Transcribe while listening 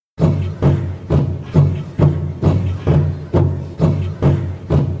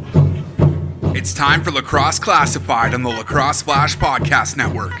It's time for Lacrosse Classified on the Lacrosse Flash Podcast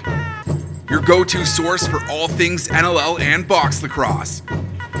Network. Your go-to source for all things NLL and box lacrosse.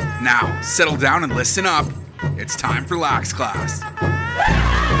 Now, settle down and listen up. It's time for Lax Class.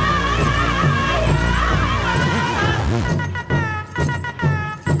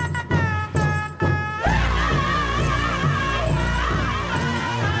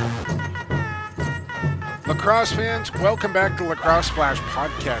 Lacrosse fans, welcome back to Lacrosse Flash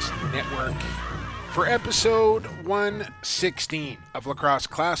Podcast Network for episode 116 of Lacrosse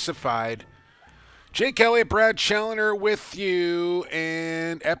Classified. Jake Elliott, Brad Challoner with you,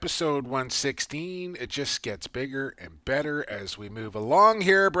 and episode 116, it just gets bigger and better as we move along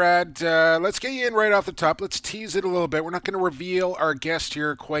here, Brad. Let's get you in right off the top. Let's tease it a little bit. We're not going to reveal our guest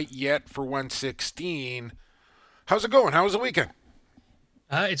here quite yet for 116. How's it going? How was the weekend?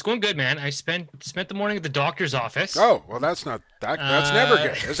 It's going good, man. I spent the morning at the doctor's office. Oh, well, that's never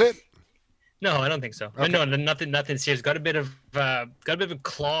good, is it? No, I don't think so. Okay. No, nothing serious. Got a bit of a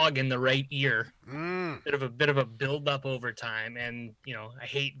clog in the right ear. Bit of a build up over time, and I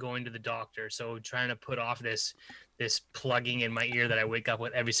hate going to the doctor. So trying to put off this plugging in my ear that I wake up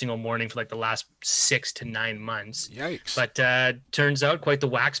with every single morning for like the last 6 to 9 months. Yikes! But turns out quite the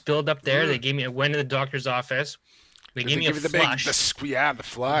wax build up there. I went to the doctor's office. They gave me a flush. The flush. They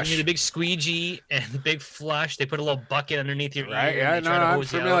gave me the big squeegee and the big flush. They put a little bucket underneath your ear. Right, yeah, no, I'm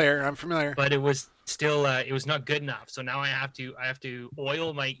familiar. But it was still, it was not good enough. So now I have to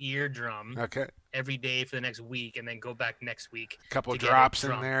oil my eardrum every day for the next week, and then go back next week. A couple drops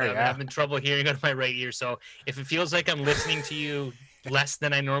in there. I'm having trouble hearing out of my right ear. So if it feels like I'm listening to you less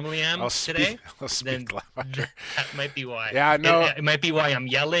than I normally am today, then that might be why. Yeah, no. It might be why I'm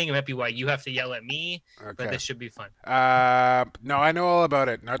yelling. It might be why you have to yell at me. Okay. But this should be fun. No, I know all about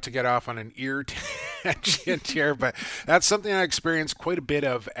it. Not to get off on an ear tangent here, but that's something I experienced quite a bit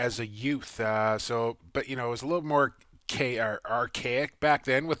of as a youth. But it was a little more archaic back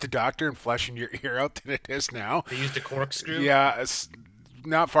then with the doctor and flushing your ear out than it is now. They used a corkscrew. Yeah, it's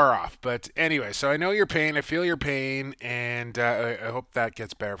not far off, but anyway, so I know your pain, I feel your pain, and I hope that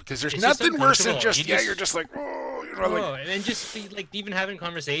gets better, because there's nothing worse than you're just like, and just even having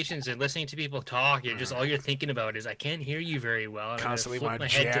conversations and listening to people talk, all you're thinking about is, I can't hear you very well. Constantly want to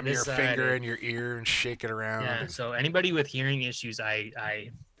jam your finger in your ear and shake it around. Yeah, so anybody with hearing issues,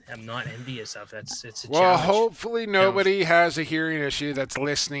 I'm not envious of. It's a well, challenge. Hopefully nobody has a hearing issue that's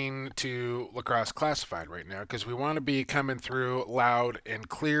listening to Lacrosse Classified right now, because we want to be coming through loud and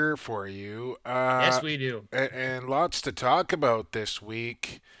clear for you. Yes, we do. And lots to talk about this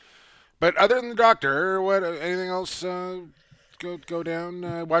week. But other than the doctor, anything else go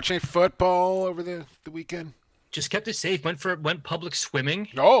down? Watch any football over the weekend? Just kept it safe. Went public swimming.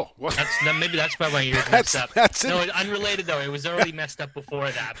 Oh, well, maybe that's why my ears messed up. No, it's unrelated though. It was already messed up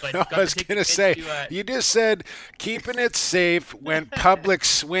before that. But no, I was gonna say you just said keeping it safe. Went public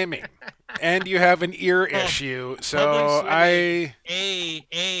swimming, and you have an ear issue. So the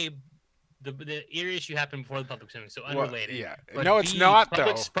ear issue happened before the public swimming, so unrelated. Well, yeah, but no, it's not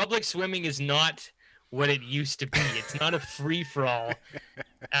though. Public swimming is not what it used to be. It's not a free-for-all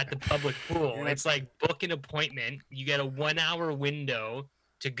at the public pool. It's like book an appointment. You get a 1-hour window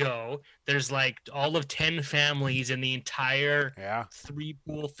to go. There's like all of 10 families in the entire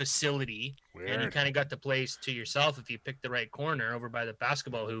 3-pool facility. Weird. And you kind of got the place to yourself if you picked the right corner over by the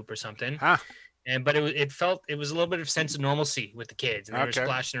basketball hoop or something. But it was a little bit of sense of normalcy with the kids, and they were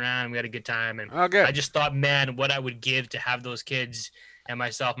splashing around, and we had a good time. And I just thought, man, what I would give to have those kids and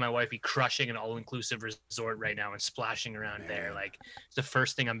myself, my wife, be crushing an all-inclusive resort right now and splashing around there. Like, it's the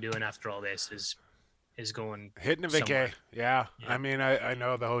first thing I'm doing after all this is going hitting a vacay. Yeah. I mean, I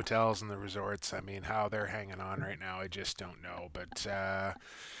know the hotels and the resorts. I mean, how they're hanging on right now, I just don't know. But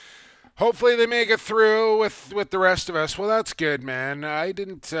hopefully they make it through with the rest of us. Well, that's good, man. I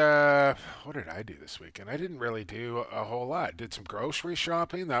didn't what did I do this weekend? I didn't really do a whole lot. Did some grocery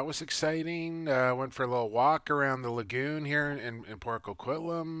shopping. That was exciting. Went for a little walk around the lagoon here in Port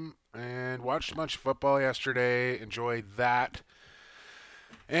Coquitlam, and watched a bunch of football yesterday. Enjoyed that.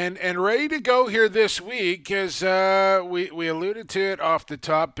 And ready to go here this week, as we alluded to it off the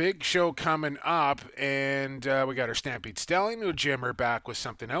top. Big show coming up, and we got our Stampede Stelling with Jimmer back with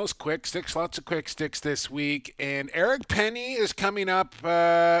something else. Quick sticks, lots of quick sticks this week. And Eric Penny is coming up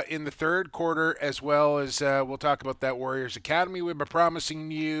in the third quarter, as well as we'll talk about that Warriors Academy we've been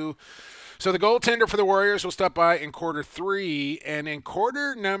promising you. So the goaltender for the Warriors will stop by in quarter 3, and in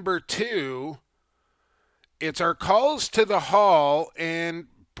quarter number 2, it's our calls to the hall, and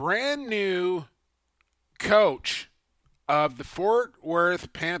brand new coach of the Fort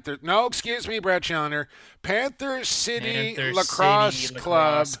Worth Panthers. No, excuse me, Brad Challoner. Panthers City Lacrosse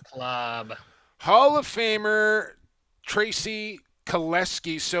Club. Hall of Famer Tracy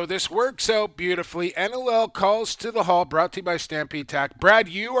Koleski. So this works out beautifully. NLL calls to the Hall, brought to you by Stampede Tack. Brad,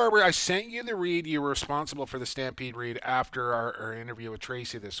 I sent you the read. You were responsible for the Stampede read after our interview with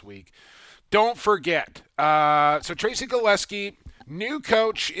Tracy this week. Don't forget. So Tracy Koleski, new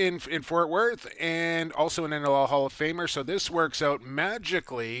coach in Fort Worth and also an NLL Hall of Famer. So this works out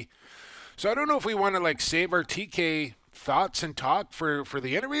magically. So I don't know if we want to save our TK thoughts and talk for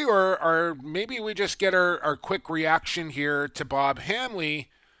the interview, or maybe we just get our quick reaction here to Bob Hamley,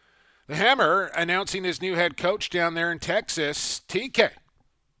 the Hammer, announcing his new head coach down there in Texas. TK.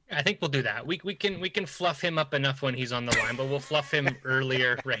 I think we'll do that. We can fluff him up enough when he's on the line, but we'll fluff him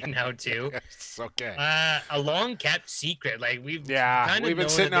earlier right now too. Yes, okay. A long kept secret. We've been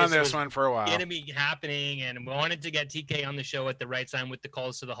sitting on this one for a while. Going to be happening, and we wanted to get TK on the show at the right time with the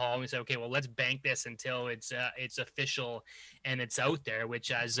calls to the Hall. And we said, okay, well, let's bank this until it's official and it's out there.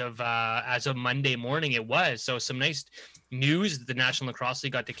 Which as of Monday morning, it was. So some nice news that the National Lacrosse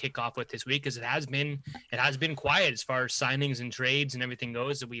League got to kick off with this week, because it has been quiet as far as signings and trades and everything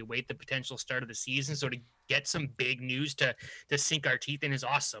goes. That we await the potential start of the season. So to get some big news to sink our teeth in is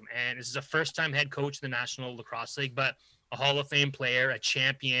awesome. And this is a first-time head coach in the National Lacrosse League, but a Hall of Fame player, a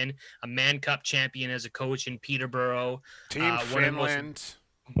champion, a Mann Cup champion as a coach in Peterborough. Team Finland.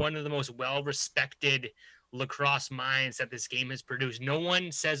 One of the most well-respected lacrosse minds that this game has produced. No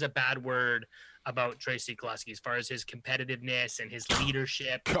one says a bad word about Tracy Koleski as far as his competitiveness and his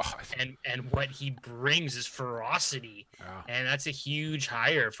leadership and what he brings, his ferocity. And that's a huge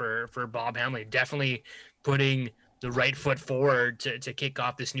hire for Bob Hamley. Definitely putting the right foot forward to kick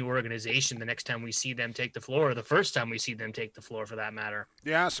off this new organization the next time we see them take the floor, or the first time we see them take the floor for that matter.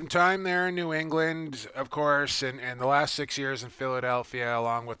 Yeah, some time there in New England, of course, and the last 6 years in Philadelphia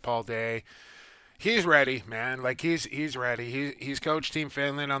along with Paul Day. He's ready, man. He's ready. He's coached Team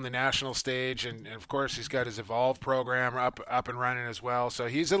Finland on the national stage, and of course he's got his Evolve program up and running as well. So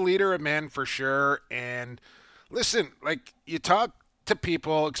he's a leader of men for sure. And listen, you talk to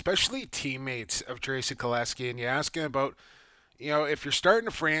people, especially teammates of Tracy Koleski, and you ask him about, if you're starting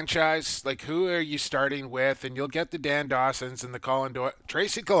a franchise, who are you starting with? And you'll get the Dan Dawsons and the Colin Doyle.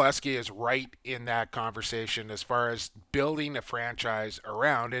 Tracy Koleski is right in that conversation as far as building a franchise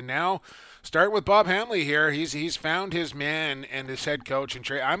around. And now start with Bob Hamley here. He's found his man and his head coach. And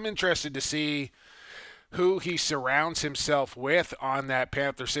I'm interested to see who he surrounds himself with on that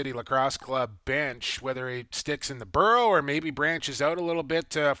Panther City Lacrosse Club bench, whether he sticks in the Borough or maybe branches out a little bit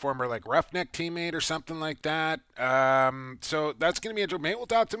to a former Roughneck teammate or something like that. So that's going to be interesting. Maybe we'll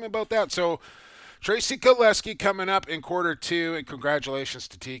talk to him about that. So Tracy Koleski coming up in quarter two, and congratulations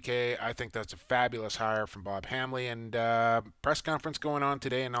to TK. I think that's a fabulous hire from Bob Hamley, and press conference going on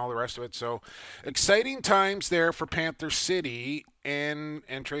today and all the rest of it. So exciting times there for Panther City and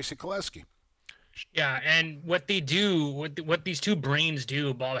Tracy Koleski. Yeah, and what they do, what these two brains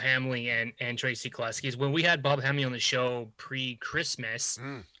do, Bob Hamley and Tracy Koleski, is when we had Bob Hamley on the show pre-Christmas,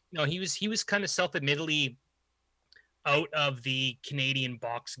 he was kind of self-admittedly out of the Canadian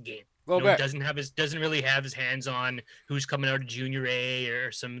box game. Doesn't really have his hands on who's coming out of Junior A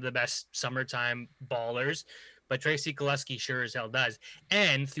or some of the best summertime ballers, but Tracy Koleski sure as hell does.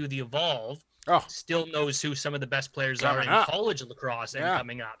 And through the Evolve, still knows who some of the best players are in college lacrosse and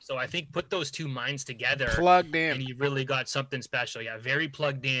coming up. So I think put those two minds together, plugged in, and you really got something special. Yeah, very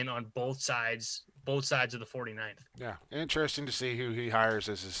plugged in on both sides of the 49th. Yeah, interesting to see who he hires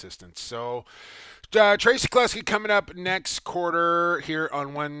as assistants. So Tracy Koleski coming up next quarter here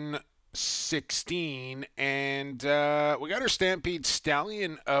on 116, and we got our Stampede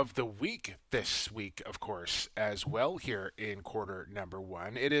Stallion of the Week this week, of course, as well here in quarter number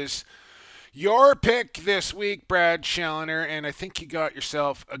one. It is your pick this week, Brad Challoner, and I think you got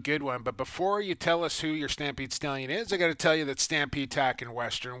yourself a good one. But before you tell us who your Stampede Stallion is, I got to tell you that Stampede Tack and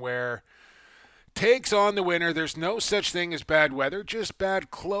Western Wear takes on the winter. There's no such thing as bad weather, just bad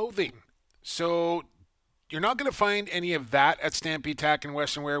clothing. So you're not going to find any of that at Stampede Tack and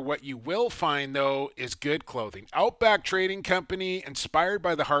Western Wear. What you will find, though, is good clothing. Outback Trading Company, inspired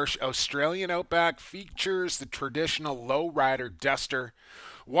by the harsh Australian outback, features the traditional lowrider duster.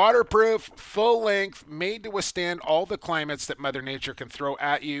 Waterproof, full length, made to withstand all the climates that Mother Nature can throw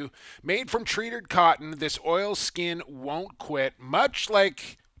at you. Made from treated cotton, this oil skin won't quit, much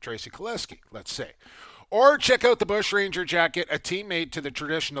like Tracy Koleski, let's say. Or check out the Bush Ranger jacket, a teammate to the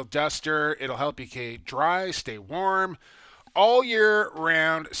traditional duster. It'll help you stay dry, stay warm all year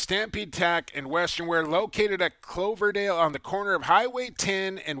round. Stampede Tack and Western Wear, located at Cloverdale on the corner of Highway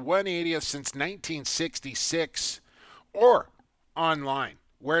 10 and 180th since 1966. Or online,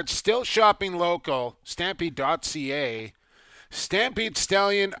 where it's still shopping local, stampede.ca. Stampede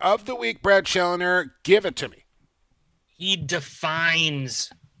Stallion of the Week, Brad Challoner. Give it to me. He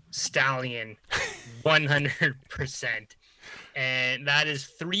defines Stallion 100%. And that is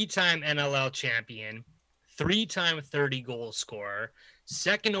 3-time NLL champion, 3-time 30-goal scorer,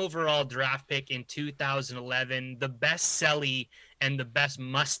 second overall draft pick in 2011, the best celly and the best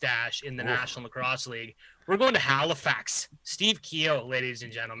mustache in the National Lacrosse League. We're going to Halifax. Steve Keogh, ladies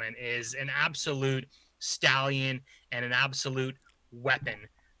and gentlemen, is an absolute stallion and an absolute weapon.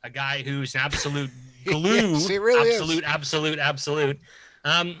 A guy who's an absolute glue. Yes, he really absolute.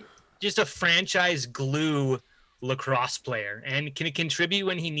 Just a franchise glue lacrosse player, and can contribute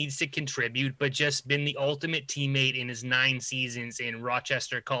when he needs to contribute, but just been the ultimate teammate in his 9 seasons in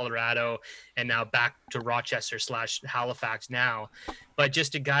Rochester, Colorado, and now back to Rochester / Halifax now. But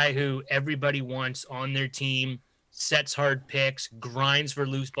just a guy who everybody wants on their team, sets hard picks, grinds for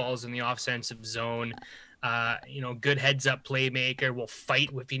loose balls in the offensive zone. Good heads-up playmaker, will fight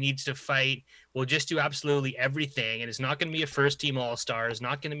if he needs to fight, will just do absolutely everything, and is not going to be a first-team All-Star, is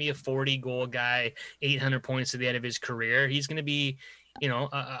not going to be a 40-goal guy, 800 points at the end of his career. He's going to be,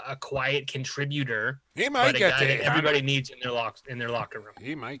 a quiet contributor. He might get to 800. That everybody needs in their locker room.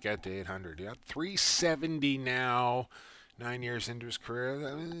 He might get to 800, yeah. 370 now. 9 years into his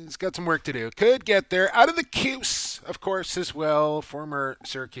career. He's got some work to do. Could get there. Out of the Cuse, of course, as well. Former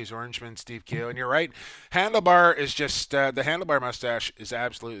Syracuse Orangeman, Steve Keogh. And you're right. Handlebar is just, the handlebar mustache is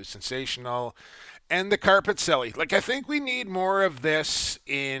absolutely sensational. And the carpet celly. Like, I think we need more of this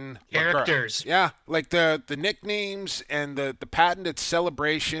in characters. Lacrosse. Yeah. Like the nicknames and the patented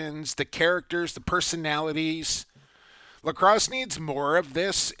celebrations, the characters, the personalities. Lacrosse needs more of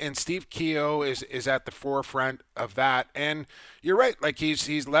this, and Steve Keogh is at the forefront of that. And you're right, like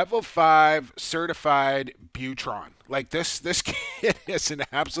he's level 5 certified Butron. Like this kid is an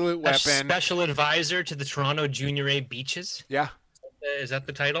absolute weapon. A special advisor to the Toronto Junior A Beaches. Yeah. Is that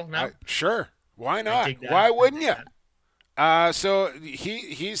the title now? Sure. Why not? Why wouldn't you? So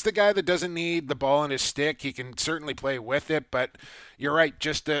he's the guy that doesn't need the ball in his stick. He can certainly play with it, but you're right,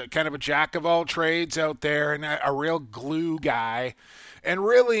 just a kind of a jack of all trades out there and a real glue guy. And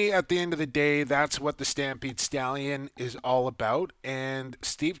really, at the end of the day, that's what the Stampede Stallion is all about. And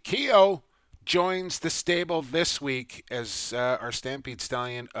Steve Keogh joins the stable this week as our Stampede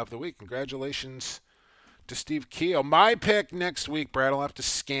Stallion of the Week. Congratulations to Steve Keogh. My pick next week, Brad, I'll have to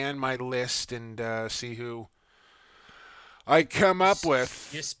scan my list and see who I come up with.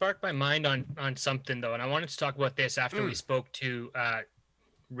 You sparked my mind on something, though, and I wanted to talk about this after we spoke to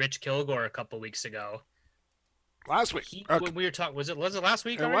Rich Kilgore a couple weeks ago. Last week. When we were talking, was it last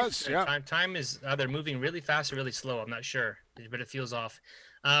week? It was, yeah. Time is either moving really fast or really slow. I'm not sure, but it feels off.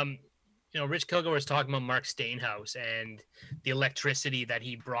 Rich Kilgore was talking about Mark Stainhouse and the electricity that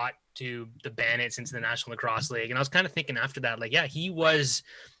he brought to the Bandits into the National Lacrosse League. And I was kind of thinking after that, like, yeah, he was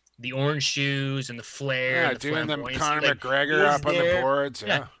the orange shoes and the flair. Yeah, doing them Conor McGregor up on the boards.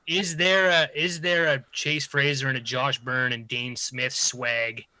 Yeah. Is there a Chase Fraser and a Josh Byrne and Dane Smith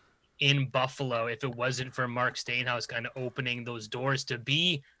swag in Buffalo if it wasn't for Mark Stainhouse kind of opening those doors to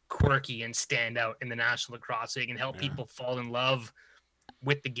be quirky and stand out in the National Lacrosse League and help people fall in love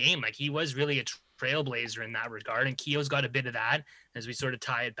with the game? Like, he was really a trailblazer in that regard, and Keogh's got a bit of that as we sort of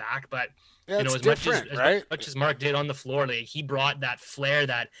tie it back. But as much as Mark did on the floor, like, he brought that flair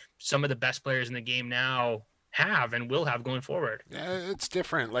that some of the best players in the game now have and will have going forward. Yeah, it's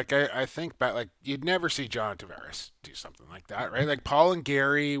different. Like, I think back, like, you'd never see John Tavares do something like that, right? Like, Paul and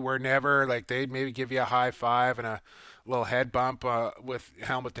Gary were never, like, they'd maybe give you a high five and a little head bump with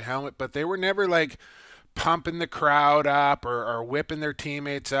helmet to helmet, but they were never, like, pumping the crowd up or whipping their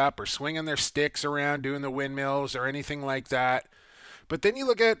teammates up or swinging their sticks around doing the windmills or anything like that. But then you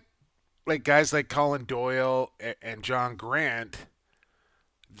look at, like, guys like Colin Doyle and John Grant,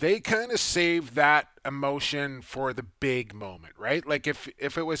 they kind of save that emotion for the big moment, right? Like, if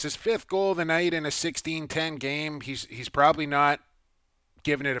it was his 5th goal of the night in a 16-10 game, he's probably not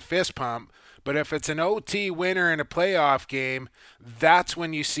giving it a fist pump. But if it's an OT winner in a playoff game, that's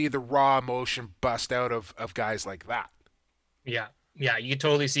when you see the raw emotion bust out of guys like that. Yeah. Yeah, you can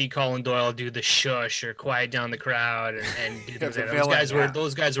totally see Colin Doyle do the shush or quiet down the crowd and do things like that.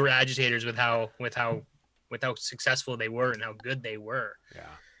 Those guys were agitators with how successful they were and how good they were. Yeah.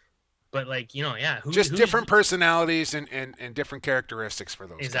 But, like, just different personalities and different characteristics for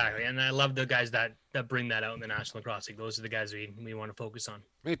those. Exactly. Guys. And I love the guys that bring that out in the National Lacrosse League. Those are the guys we want to focus on.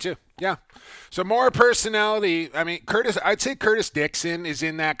 Me too. Yeah. So more personality. I mean, I'd say Curtis Dixon is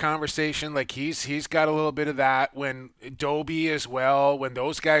in that conversation. Like, he's got a little bit of that. When Dobie as well, when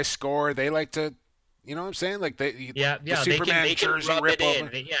those guys score, they like to You know what I'm saying? Like the Superman they can jersey rub rip it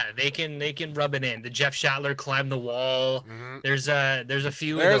over. in. They can rub it in. The Jeff Shatler climb the wall. Mm-hmm. There's a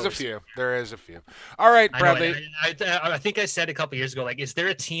few. There is a few. All right, Bradley. I think I said a couple years ago, like, is there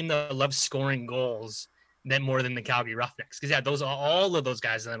a team that loves scoring goals more than the Calgary Roughnecks? Because all of those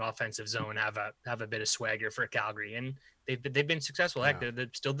guys in that offensive zone have a bit of swagger for Calgary, and they've been successful. Heck, they're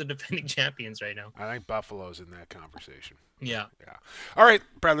still the defending champions right now. I think Buffalo's in that conversation. Yeah. All right,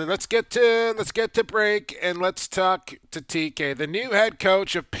 Bradley. Let's get to break and let's talk to TK, the new head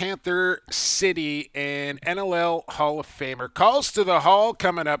coach of Panther City and NLL Hall of Famer. Calls to the Hall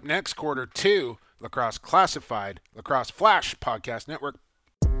coming up next. Quarter 2, Lacrosse Classified, Lacrosse Flash Podcast Network.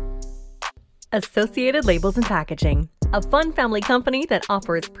 Associated Labels and Packaging, a fun family company that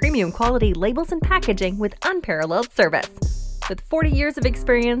offers premium quality labels and packaging with unparalleled service. With 40 years of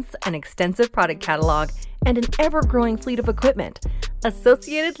experience, an extensive product catalog, and an ever-growing fleet of equipment,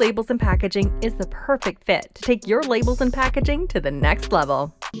 Associated Labels and Packaging is the perfect fit to take your labels and packaging to the next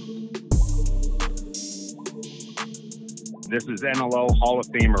level. This is NLL Hall of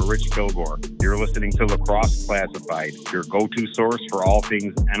Famer Rich Kilgore. You're listening to Lacrosse Classified, your go-to source for all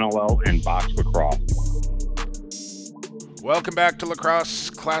things NLL and box lacrosse. Welcome back to Lacrosse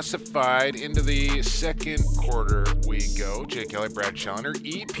Classified. Into the second quarter we go. Jake Kelly, Brad Challoner,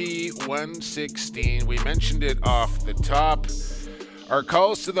 EP 116. We mentioned it off the top. Our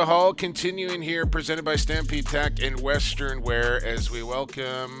calls to the Hall continuing here, presented by Stampede Tech and Western Wear, as we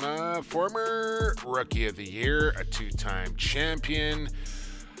welcome former Rookie of the Year, a two-time champion.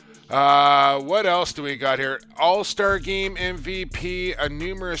 What else do we got here? All-Star Game MVP,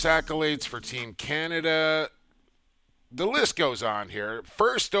 numerous accolades for Team Canada. The list goes on here.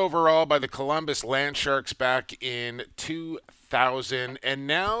 First overall by the Columbus Landsharks back in 2000, and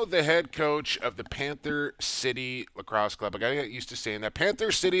now the head coach of the Panther City Lacrosse Club. I gotta get used to saying that.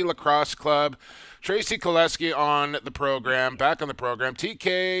 Panther City Lacrosse Club. Tracy Koleski on the program, back on the program.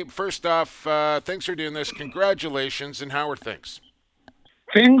 TK, first off, thanks for doing this. Congratulations, and how are things?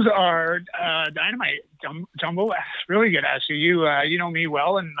 Things are dynamite, Jumbo. Really good, actually. You know me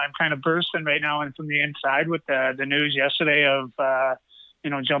well, and I'm kind of bursting right now and from the inside with the news yesterday of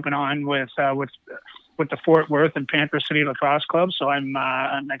jumping on with the Fort Worth and Panther City Lacrosse Club. So I'm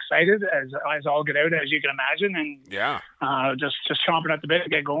excited as all get out, as you can imagine, and just chomping at the bit to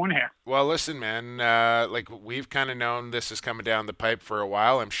get going here. Well, listen, man, like we've kind of known this is coming down the pipe for a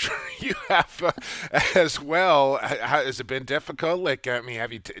while. I'm sure you have as well. Has it been difficult? Like, I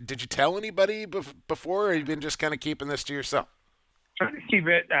mean, did you tell anybody before, or have you been just kind of keeping this to yourself? Trying to keep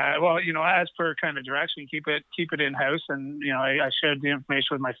it, as per kind of direction, keep it in house, and I shared the information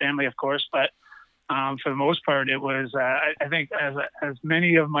with my family, of course, but. For the most part, it was, I think, as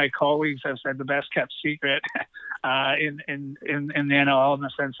many of my colleagues have said, the best kept secret in the NLL, in the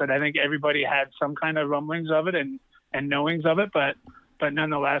sense that I think everybody had some kind of rumblings of it and knowings of it, but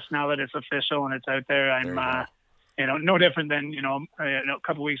nonetheless, now that it's official and it's out there, I'm no different than a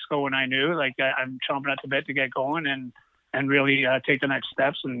couple of weeks ago when I knew. Like, I'm chomping at the bit to get going and really take the next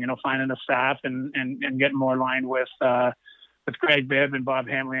steps and finding the staff and getting more aligned with Greg Bibb and Bob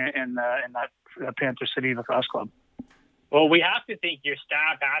Hamley and that Panther City Lacrosse Club. Well, we have to think your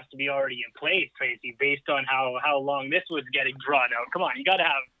staff has to be already in place, Tracy, based on how long this was getting drawn out. Come on, you got to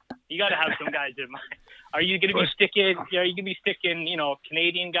have some guys in mind. Are you going to be sticking? Are you going to be sticking?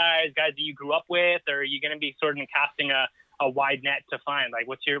 Canadian guys that you grew up with, or are you going to be sort of casting a wide net to find? Like,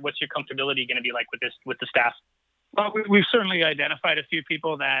 what's your comfortability going to be like with the staff? Well, we've certainly identified a few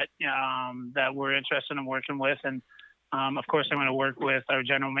people that we're interested in working with, and. Of course, I'm going to work with our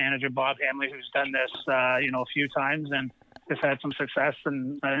general manager, Bob Hamley, who's done this, a few times and has had some success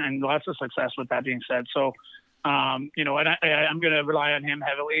and lots of success with that being said. So, and I'm going to rely on him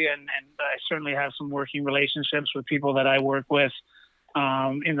heavily. And I certainly have some working relationships with people that I work with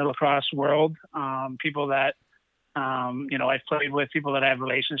in the lacrosse world, people that, I've played with, people that I have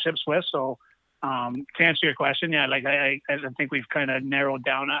relationships with. So, to answer your question, yeah, like I think we've kind of narrowed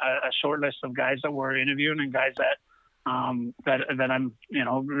down a short list of guys that we're interviewing and guys that I'm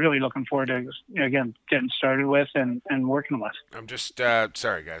really looking forward to again getting started with and working with. I'm just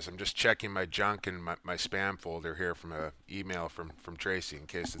sorry guys, I'm just checking my junk and my spam folder here from a email from Tracy in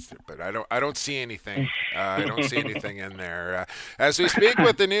case it's there, but I don't see anything. I don't see anything in there. As we speak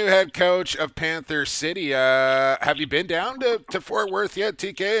with the new head coach of Panther City, have you been down to Fort Worth yet,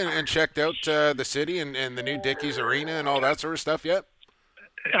 TK, and checked out the city and the new Dickies Arena and all that sort of stuff yet?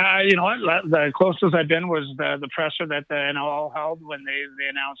 The closest I've been was the presser that the NLL held when they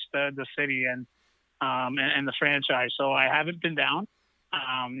announced the city and the franchise. So I haven't been down.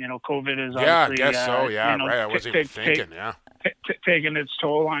 COVID is obviously I guess so. Yeah, right. I wasn't even thinking. taking its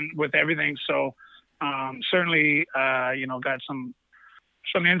toll on with everything. So certainly, got some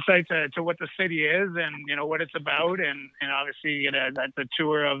insight to what the city is and, what it's about. And obviously the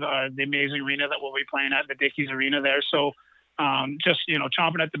tour of the amazing arena that we'll be playing at, the Dickies Arena there. So just,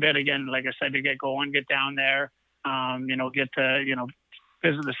 chomping at the bit again, like I said, to get going, get down there, get to,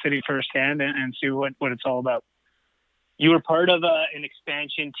 visit the city firsthand and see what it's all about. You were part of an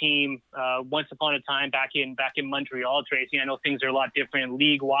expansion team once upon a time back in Montreal, Tracy. I know things are a lot different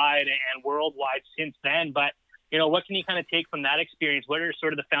league-wide and worldwide since then, but what can you kind of take from that experience? What are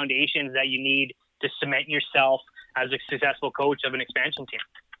sort of the foundations that you need to cement yourself as a successful coach of an expansion team?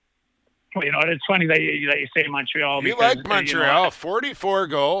 Well, it's funny that you say Montreal. You like Montreal. 44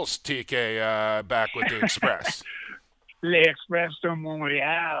 goals, TK, back with the Express. L'Express de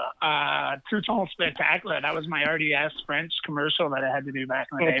Montréal. Tout ton spectacle. That was my RDS French commercial that I had to do back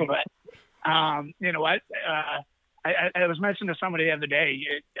in the day. But you know what? I was mentioning to somebody the other day,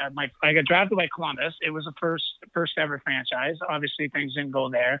 I got drafted by Columbus. It was the first ever franchise. Obviously, things didn't go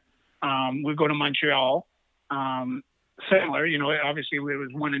there. We go to Montreal. Similar, obviously it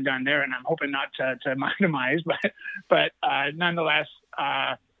was one and done there, and I'm hoping not to my demise, but nonetheless,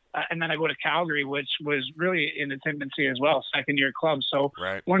 and then I go to Calgary, which was really in its infancy as well, second year club. So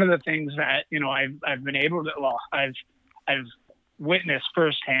right. One of the things that I've been able to, I've witnessed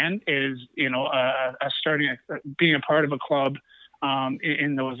firsthand is being a part of a club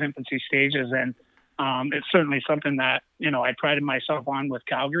in those infancy stages, and it's certainly something that I prided myself on with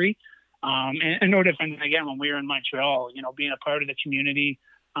Calgary. And no different than, again, when we were in Montreal, being a part of the community,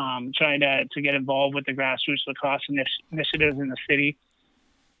 trying to get involved with the grassroots lacrosse initiatives in the city.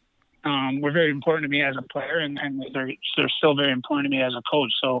 Were very important to me as a player, and they're still very important to me as a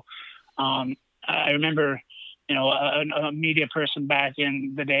coach. So I remember, a media person back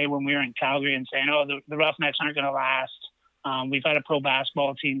in the day when we were in Calgary and saying, "Oh, the Roughnecks aren't going to last. We've got a pro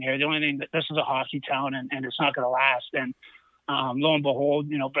basketball team here. The only thing that this is a hockey town, and it's not going to last." And lo and behold,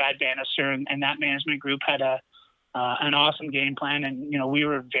 Brad Bannister and that management group had an awesome game plan, and we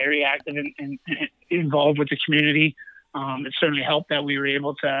were very active and involved with the community. It certainly helped that we were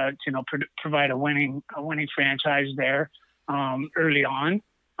able to provide a winning franchise there early on.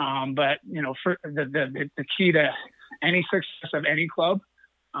 But for the key to any success of any club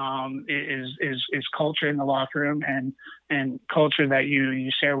is culture in the locker room and culture that you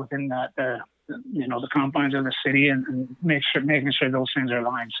share within the confines of the city, and making sure those things are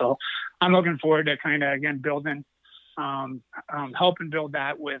aligned. So I'm looking forward to kind of again building. Helping build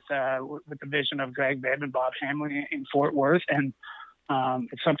that with the vision of Greg Bibb and Bob Hamlin in Fort Worth, and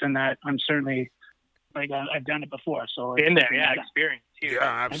it's something that I'm certainly I've done it before. So been there, experience. Yeah,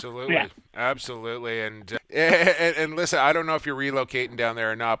 absolutely, Yeah. Absolutely. And listen, I don't know if you're relocating down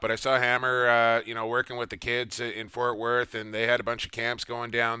there or not, but I saw Hammer, working with the kids in Fort Worth, and they had a bunch of camps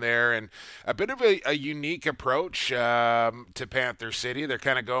going down there, and a bit of a unique approach to Panther City. They're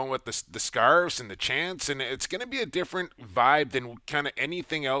kind of going with the scarves and the chants, and it's going to be a different vibe than kind of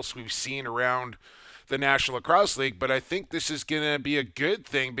anything else we've seen around the National Lacrosse League, but I think this is going to be a good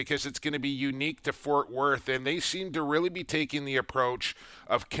thing because it's going to be unique to Fort Worth, and they seem to really be taking the approach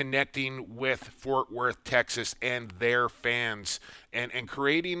of connecting with Fort Worth, Texas, and their fans, and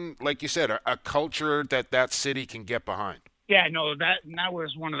creating, like you said, a culture that city can get behind. Yeah, no, that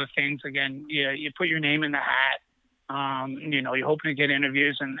was one of the things. Again, you put your name in the hat. You're hoping to get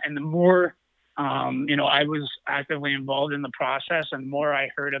interviews, and the more I was actively involved in the process, and more I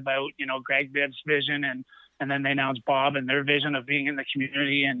heard about, Greg Bibb's vision, and then they announced Bob and their vision of being in the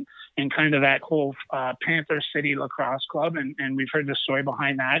community and kind of that whole Panther City Lacrosse Club. And we've heard the story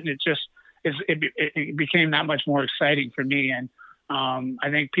behind that. And it became that much more exciting for me. And I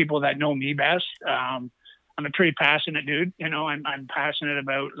think people that know me best, I'm a pretty passionate dude. I'm passionate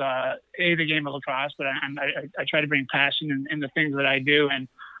about the game of lacrosse, but I try to bring passion in the things that I do. And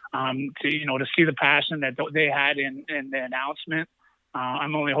to see the passion that they had in the announcement,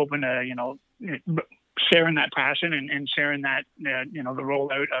 I'm only hoping to sharing that passion and sharing that the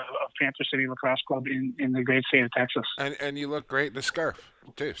rollout of Panther City Lacrosse Club in the great state of Texas. And you look great in the scarf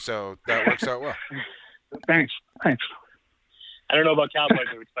too, so that works out well. Thanks. I don't know about cowboy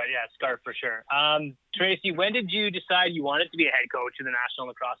boots, but yeah, scarf for sure. Tracy, when did you decide you wanted to be a head coach in the National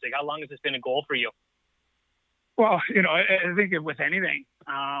Lacrosse League? How long has this been a goal for you? Well, I think with anything,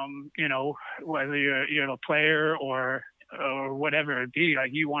 whether you're a player or whatever it be,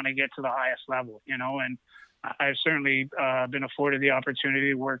 like you want to get to the highest level, and I've certainly been afforded the opportunity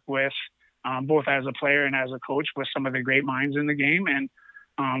to work with both as a player and as a coach with some of the great minds in the game.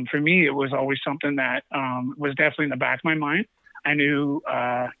 And for me, it was always something that was definitely in the back of my mind. I knew,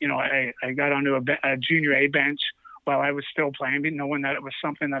 I got onto a junior A bench while I was still playing, knowing that it was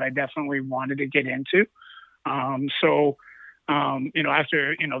something that I definitely wanted to get into. After,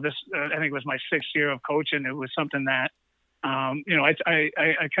 this, I think it was my 6th year of coaching, it was something that,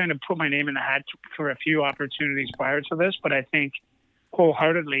 I kind of put my name in the hat for a few opportunities prior to this, but I think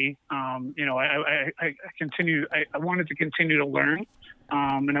wholeheartedly, I wanted to continue to learn,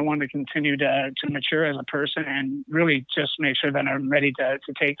 and I wanted to continue to mature as a person and really just make sure that I'm ready to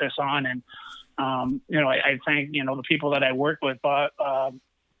take this on. And, I thank, the people that I work with, Paul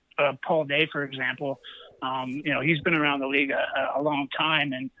Day, for example. He's been around the league a long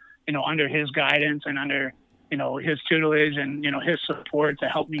time, and, under his guidance and under, his tutelage and, his support to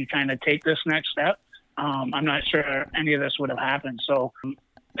help me kind of take this next step, I'm not sure any of this would have happened. So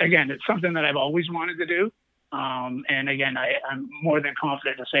again, it's something that I've always wanted to do. And again, I'm more than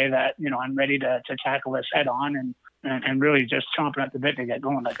confident to say that, I'm ready to tackle this head on and really just chomping at the bit to get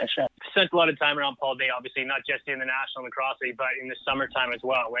going, like I said. Spent a lot of time around Paul Day, obviously, not just in the National Lacrosse League, but in the summertime as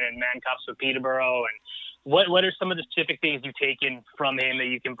well, winning Man Cups with Peterborough. And what are some of the specific things you've taken from him that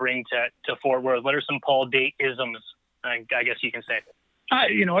you can bring to Fort Worth? What are some Paul Day isms, I guess you can say?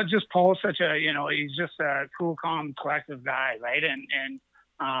 Just Paul's such he's just a cool, calm, collective guy, right? And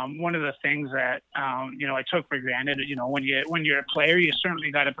one of the things that, I took for granted, when you're a player, you certainly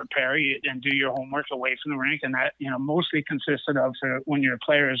got to prepare and do your homework away from the rink. And that, mostly consisted of when you're a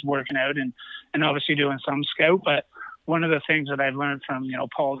player is working out and obviously doing some scout. But one of the things that I've learned from,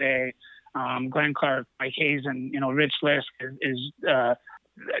 Paul Day, Glenn Clark, Mike Hayes, and, Rich Lisk is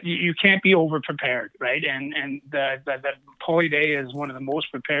you can't be over prepared, right? And the Paulie Day is one of the most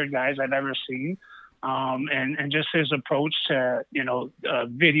prepared guys I've ever seen. And just his approach to,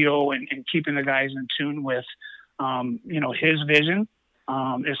 video and keeping the guys in tune with, his vision,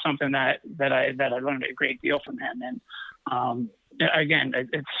 is something that I learned a great deal from him. And, again,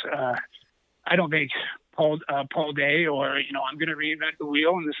 it's, I don't think Paul Day or, I'm going to reinvent the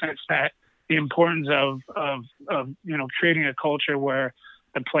wheel in the sense that the importance of creating a culture where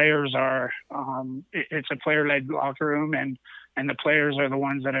the players are, it's a player-led locker room and the players are the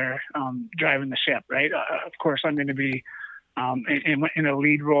ones that are driving the ship, right? Of course, I'm going to be in a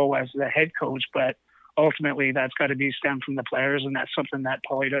lead role as the head coach, but ultimately that's got to be stemmed from the players, and that's something that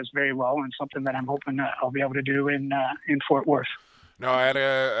Paulie does very well and something that I'm hoping that I'll be able to do in Fort Worth. No, I had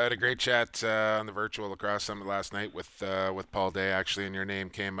a great chat on the virtual lacrosse summit last night with Paul Day, actually, and your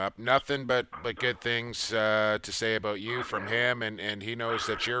name came up. Nothing but good things to say about you from him, and he knows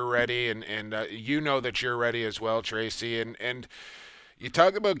that you're ready, and you know that you're ready as well, Tracy. And you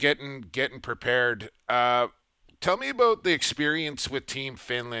talk about getting prepared. Tell me about the experience with Team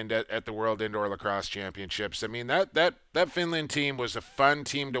Finland at the World Indoor Lacrosse Championships. I mean, that Finland team was a fun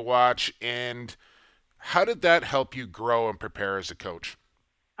team to watch, and how did that help you grow and prepare as a coach?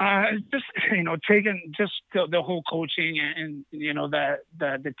 Just, taking just the whole coaching and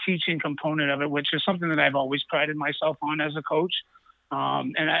the teaching component of it, which is something that I've always prided myself on as a coach.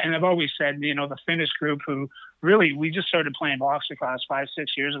 And I've always said, the Finnish group who really, we just started playing box lacrosse 5-6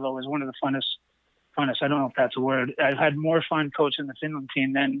 years ago, was one of the funnest, I don't know if that's a word. I've had more fun coaching the Finland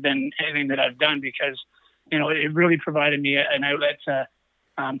team than anything that I've done because, it really provided me an outlet to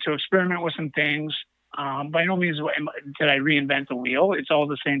experiment with some things. By no means did I reinvent the wheel. It's all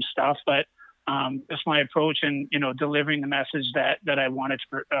the same stuff, but just my approach and delivering the message that I wanted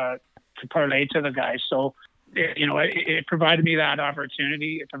to parlay to the guys. So it provided me that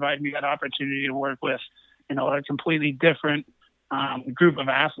opportunity. It provided me that opportunity to work with a completely different group of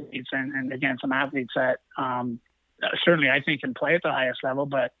athletes, and again some athletes that certainly I think can play at the highest level,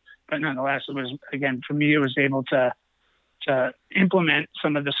 but nonetheless it was, again, for me, it was able to implement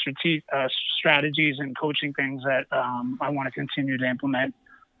some of the strategies and coaching things that I want to continue to implement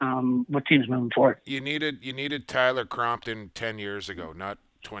with teams moving forward. You needed Tyler Crompton 10 years ago, not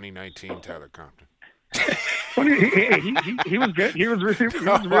 2019 Tyler Crompton. he was good. He was real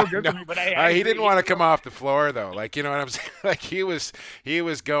good to me, but he didn't want to come off the floor though. Like, you know what I'm saying? Like he was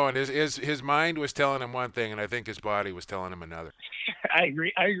going. His mind was telling him one thing, and I think his body was telling him another. I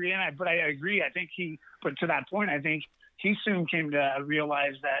agree, but I agree. I think but to that point, I think he soon came to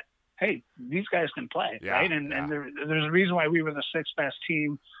realize that, hey, these guys can play, right? And there's a reason why we were the 6th best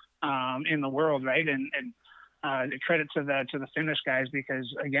team in the world, right? And credit to the Finnish guys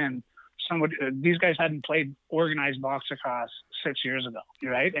because, again, these guys hadn't played organized box lacrosse 6 years ago,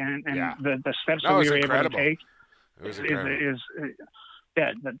 right? And the steps that we were able to take is to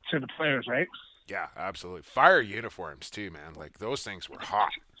the players, right? Yeah, absolutely. Fire uniforms too, man. Like those things were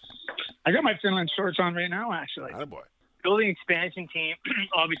hot. I got my Finland shorts on right now, actually. Attaboy. Building expansion team,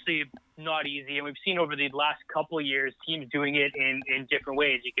 obviously not easy, and we've seen over the last couple of years teams doing it in different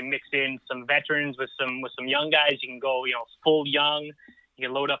ways. You can mix in some veterans with some young guys. You can go, full young. You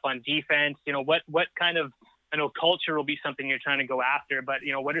can load up on defense. What kind of, I know culture will be something you're trying to go after, but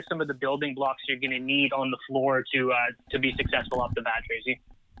what are some of the building blocks you're going to need on the floor to be successful off the bat, Tracy?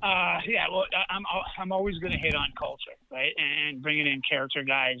 Well, I'm always going to hit on culture, right? And bringing in character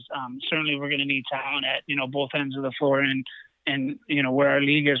guys. Certainly we're going to need talent at, both ends of the floor, and where our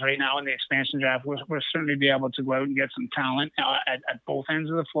league is right now in the expansion draft, we'll certainly be able to go out and get some talent at both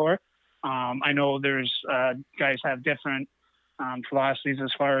ends of the floor. I know there's guys have different philosophies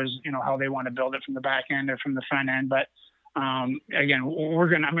as far as, how they want to build it from the back end or from the front end. But again,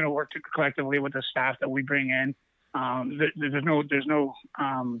 I'm going to work collectively with the staff that we bring in. There's no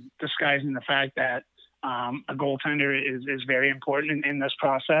disguising the fact that a goaltender is very important in this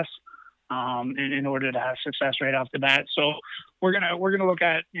process in order to have success right off the bat. So we're gonna look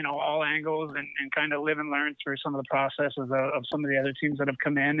at all angles and kind of live and learn through some of the processes of some of the other teams that have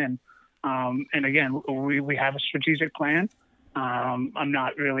come in, and again we have a strategic plan. I'm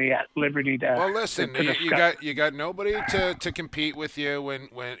not really at liberty to. Well, listen, you got nobody to compete with you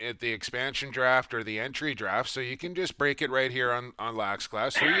when at the expansion draft or the entry draft, so you can just break it right here on Lax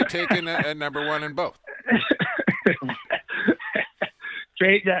Class. Who are you taking at number one in both?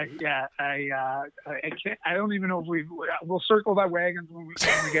 Great, yeah. I can't. I don't even know if we'll circle that wagon when we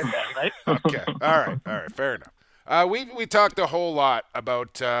get there, right? Okay. All right. Fair enough. We talked a whole lot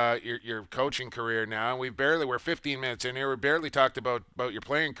about your coaching career now, and we're 15 minutes in here. We barely talked about your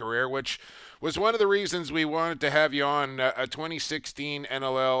playing career, which was one of the reasons we wanted to have you on, a 2016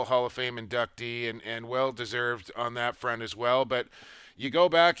 NLL Hall of Fame inductee, and well-deserved on that front as well. But you go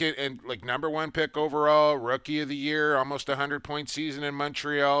back and like number one pick overall, rookie of the year, almost 100-point season in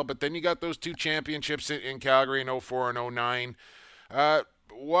Montreal, but then you got those two championships in Calgary in 2004 and 2009.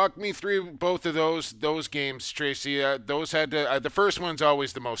 Walk me through both of those games, Tracy. Those had to, the first one's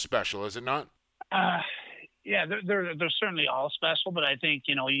always the most special, is it not? Yeah, they're certainly all special, but I think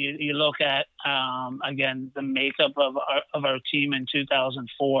you look at again the makeup of our team in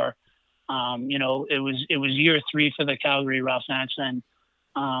 2004. It was year 3 for the Calgary Roughnecks, and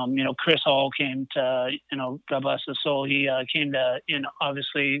Chris Hall came to God bless his soul. He came to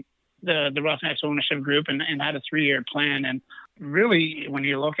obviously the Roughnecks ownership group and had a 3-year plan. And really, when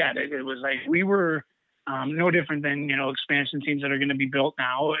you look at it, it was like we were no different than expansion teams that are going to be built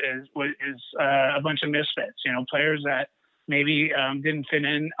now. Is a bunch of misfits, players that maybe didn't fit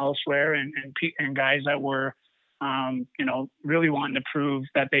in elsewhere, and guys that were really wanting to prove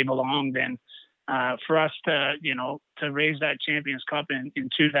that they belonged. And for us to raise that Champions Cup in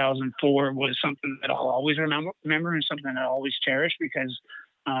 2004 was something that I'll always remember and something that I'll always cherish because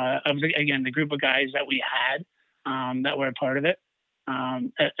of the group of guys that we had that were a part of it.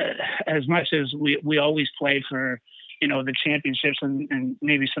 As much as we always play for, the championships and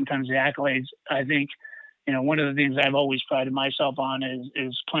maybe sometimes the accolades, I think, one of the things I've always prided myself on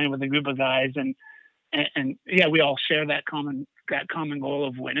is playing with a group of guys and yeah, we all share that common goal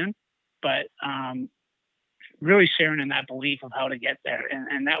of winning, but really sharing in that belief of how to get there.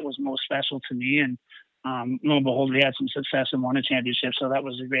 And that was most special to me. And lo and behold, we had some success and won a championship. So that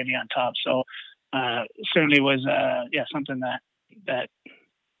was the gravy on top. So certainly was, something that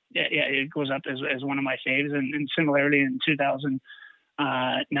it goes up as one of my faves. And similarly in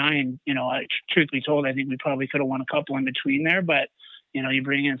 2009, truth be told, I think we probably could have won a couple in between there, but you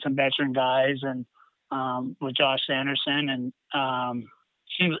bring in some veteran guys and with Josh Sanderson and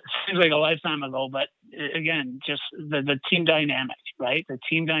seems like a lifetime ago, but again, just the team dynamic, right? The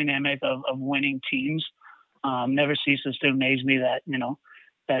team dynamic of winning teams never ceases to amaze me. That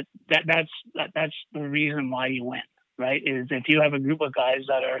that's the reason why you win, right? Is if you have a group of guys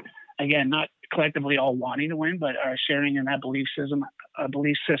that are, again, not collectively all wanting to win, but are sharing in that belief system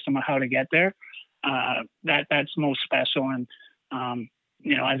of how to get there. That's most special. And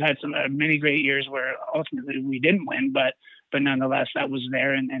I've had many great years where ultimately we didn't win, but nonetheless that was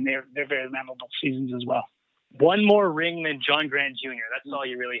there, and they're very memorable seasons as well. One more ring than John Grant Jr. That's all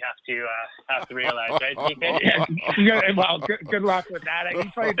you really have to realize, right? Well, good luck with that.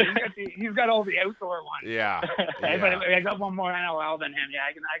 He's got all the outdoor ones. Yeah. But I got one more NLL than him. Yeah,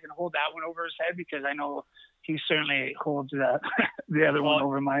 I can hold that one over his head because I know he certainly holds the other one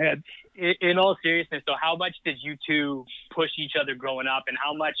over my head. In all seriousness, though, how much did you two push each other growing up, and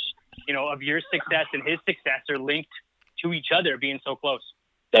how much of your success and his success are linked to each other being so close?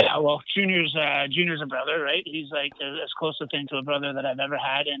 Yeah, well, Junior's a brother, right? He's like as close a thing to a brother that I've ever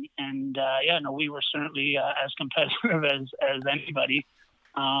had, and we were certainly as competitive as anybody.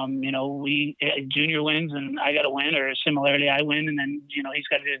 we junior wins and I got to win, or similarly I win, and then he's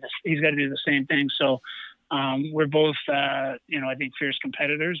got to do this. He's got to do the same thing. So we're both I think fierce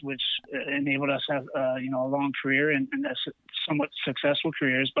competitors, which enabled us to have a long career and somewhat successful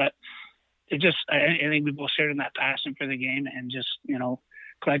careers. But it just I think we both shared in that passion for the game and just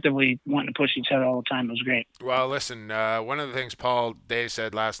collectively wanting to push each other all the time. It was great. Well, listen, one of the things Paul Day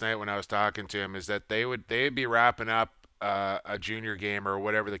said last night when I was talking to him is that they'd be wrapping up a junior game or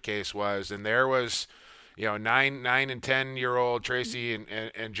whatever the case was, and there was 9 and 10-year-old Tracy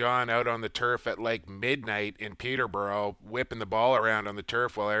and John out on the turf at like midnight in Peterborough, whipping the ball around on the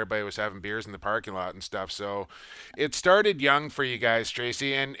turf while everybody was having beers in the parking lot and stuff. So it started young for you guys,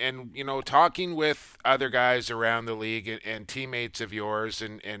 Tracy, and talking with other guys around the league and teammates of yours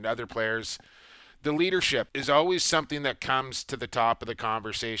and other players, the leadership is always something that comes to the top of the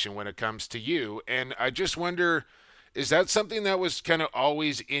conversation when it comes to you. And I just wonder, is that something that was kind of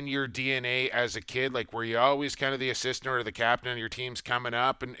always in your DNA as a kid? Like, were you always kind of the assistant or the captain of your teams coming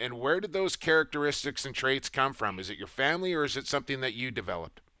up? And where did those characteristics and traits come from? Is it your family, or is it something that you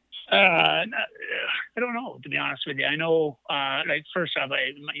developed? I don't know, to be honest with you. I know, first off,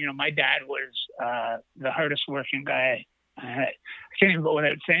 my dad was the hardest working guy. I can't even go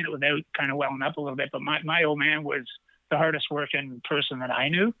without saying it without kind of welling up a little bit, but my old man was the hardest working person that I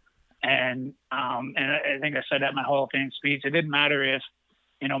knew. And I think I said that in my Hall of Fame speech. It didn't matter if,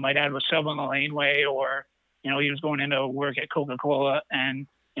 my dad was shoveling the laneway or, he was going into work at Coca-Cola and,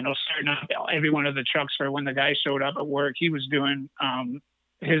 starting up every one of the trucks for when the guy showed up at work. He was doing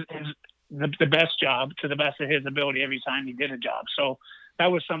the best job to the best of his ability every time he did a job. So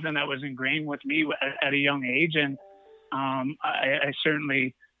that was something that was ingrained with me at a young age. And I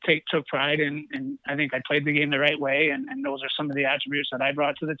certainly took pride in, and I think I played the game the right way. And those are some of the attributes that I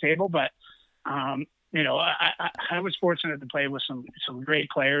brought to the table. But, I was fortunate to play with some great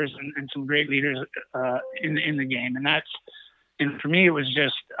players and some great leaders in the game. And for me, it was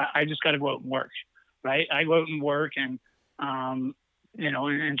just, I just got to go out and work, right? I go out and work and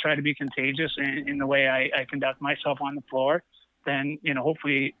try to be contagious in the way I conduct myself on the floor. Then,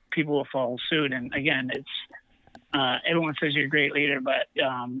 hopefully people will follow suit. And again, it's, everyone says you're a great leader, but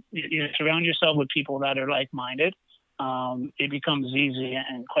you surround yourself with people that are like-minded. It becomes easy.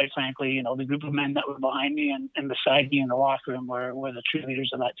 And quite frankly, the group of men that were behind me and beside me in the locker room were the true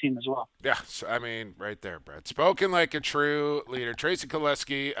leaders of that team as well. Yeah, I mean, right there, Brett. Spoken like a true leader. Tracy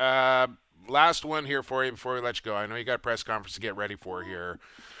Kelusky, last one here for you before we let you go. I know you got a press conference to get ready for here.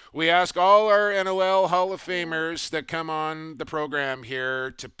 We ask all our NLL Hall of Famers that come on the program here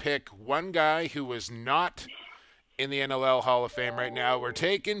to pick one guy who was not in the NLL Hall of Fame right now. We're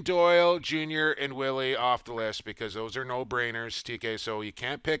taking Doyle, Jr., and Willie off the list because those are no-brainers, TK, so you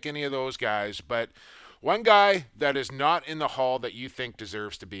can't pick any of those guys. But one guy that is not in the Hall that you think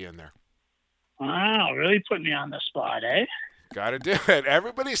deserves to be in there. Wow, really put me on the spot, eh? Got to do it.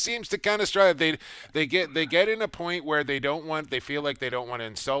 Everybody seems to kind of strive. They get in a point where they feel like they don't want to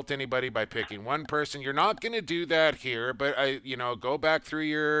insult anybody by picking one person. You're not going to do that here, but go back through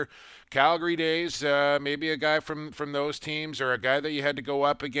your Calgary days, maybe a guy from those teams or a guy that you had to go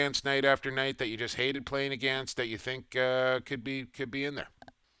up against night after night that you just hated playing against that you think could be in there.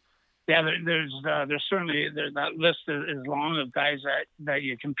 Yeah, there's certainly that list is long of guys that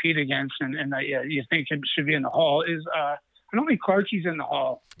you compete against and that you think should be in the Hall. Is I don't think Clarkie's in the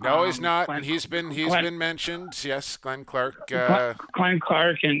Hall. No, he's not. Glenn, he's been mentioned. Yes, Glenn Clark. Glenn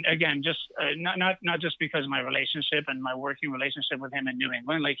Clark, and again, just not just because of my relationship and my working relationship with him in New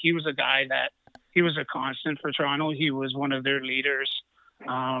England. Like, he was a guy that he was a constant for Toronto. He was one of their leaders.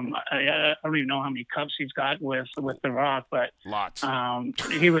 I don't even know how many cups he's got with the Rock, but lots.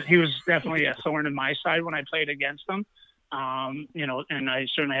 He was definitely a thorn in my side when I played against him. And I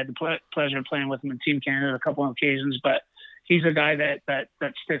certainly had the pleasure of playing with him in Team Canada a couple of occasions, but he's a guy that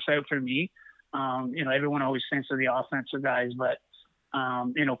sticks out for me. Everyone always thinks of the offensive guys, but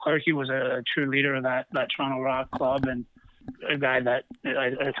Clarkie was a true leader of that Toronto Rock club and a guy that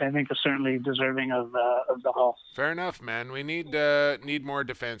I think is certainly deserving of the Hall. Fair enough, man. We need more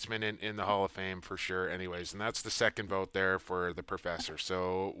defensemen in the Hall of Fame for sure anyways, and that's the second vote there for the professor.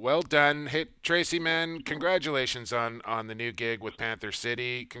 So well done. Hey, Tracy, man, congratulations on the new gig with Panther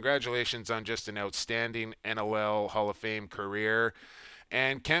City. Congratulations on just an outstanding NLL Hall of Fame career.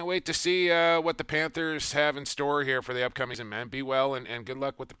 And can't wait to see what the Panthers have in store here for the upcoming season, man. Be well and good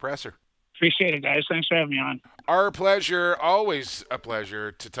luck with the presser. Appreciate it, guys. Thanks for having me on. Our pleasure. Always a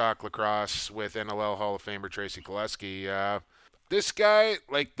pleasure to talk lacrosse with NLL Hall of Famer Tracy Kelusky. This guy,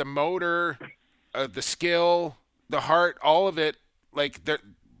 like the motor, the skill, the heart, all of it, like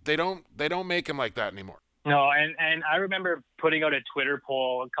they don't make him like that anymore. No, and I remember putting out a Twitter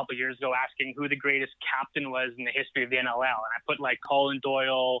poll a couple years ago asking who the greatest captain was in the history of the NLL, and I put like Colin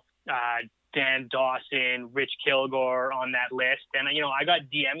Doyle, Dan Dawson, Rich Kilgore on that list, and I got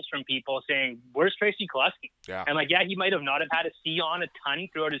DMs from people saying, "Where's Tracy Kelusky?" Yeah. And he might have not have had a C on a ton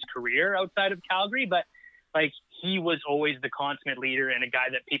throughout his career outside of Calgary, but he was always the consummate leader and a guy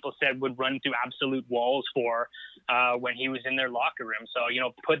that people said would run through absolute walls for when he was in their locker room. So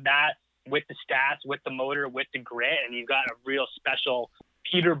put that with the stats, with the motor, with the grit, and you've got a real special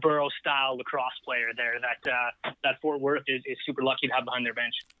Peterborough style lacrosse player there that Fort Worth is super lucky to have behind their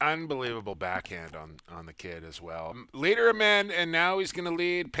bench. Unbelievable backhand on the kid as well. Leader of men, and now he's going to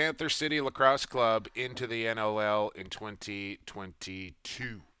lead Panther City Lacrosse Club into the NLL in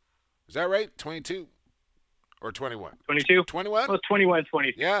 2022. Is that right? 22 or 21? 22. 21? Well, 21,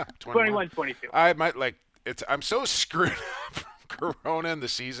 22. Yeah, 21, 22. I might I'm so screwed up from Corona and the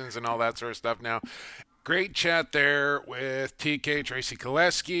seasons and all that sort of stuff now. Great chat there with TK Tracy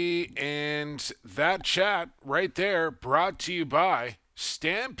Kelusky, and that chat right there brought to you by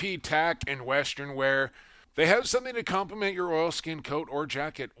Stampede Tack and Western Wear. They have something to complement your oilskin coat or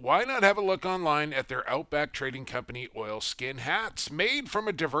jacket. Why not have a look online at their Outback Trading Company oilskin hats? Made from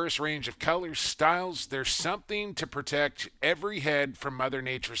a diverse range of colors, styles, there's something to protect every head from Mother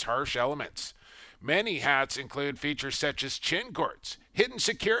Nature's harsh elements. Many hats include features such as chin cords, hidden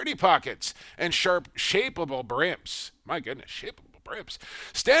security pockets, and sharp, shapeable brims. My goodness, shapeable brims.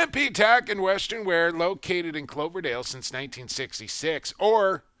 Stampede Tack and Western Wear, located in Cloverdale since 1966.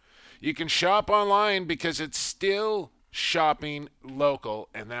 Or you can shop online because it's still shopping local,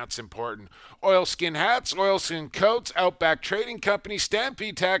 and that's important. Oilskin hats, oilskin coats, Outback Trading Company,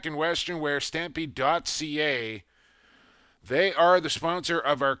 Stampede Tack and Western Wear, stampede.ca. They are the sponsor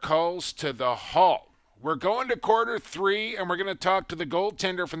of our calls to the Hall. We're going to quarter 3, and we're going to talk to the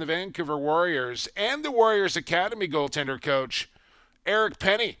goaltender from the Vancouver Warriors and the Warriors Academy goaltender coach. Eric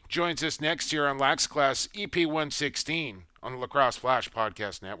Penny joins us next year on Lax Class EP 116 on the Lacrosse Flash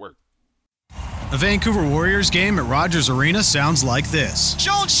Podcast Network. A Vancouver Warriors game at Rogers Arena sounds like this.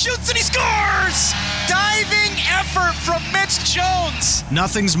 Jones shoots and he scores! Diving effort from Mitch Jones.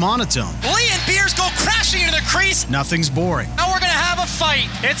 Nothing's monotone. Lee and Beers go crashing into the crease. Nothing's boring. Now we're going to have a fight.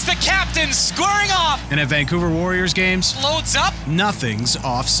 It's the captain squaring off. And at Vancouver Warriors games, loads up. Nothing's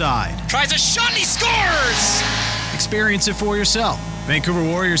offside. Tries a shot and he scores! Experience it for yourself. Vancouver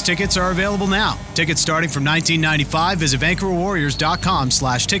Warriors tickets are available now. Tickets starting from $19.95. Visit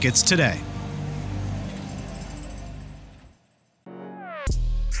VancouverWarriors.com/tickets today.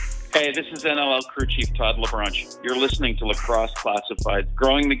 Hey, this is NLL crew chief Todd LaBranche. You're listening to Lacrosse Classified,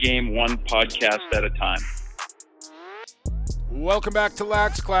 growing the game one podcast at a time. Welcome back to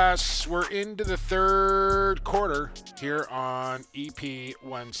Lax Class. We're into the third quarter here on EP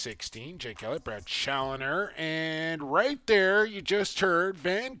 116. Jake Elliott, Brad Challoner, and right there you just heard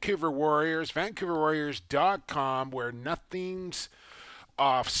Vancouver Warriors, VancouverWarriors.com, where nothing's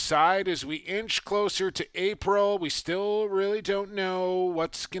offside. As we inch closer to April, we still really don't know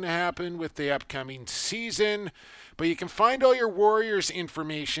what's going to happen with the upcoming season, but you can find all your Warriors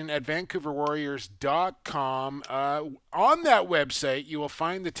information at VancouverWarriors.com. On that website, you will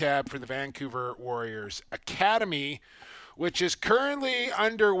find the tab for the Vancouver Warriors Academy, which is currently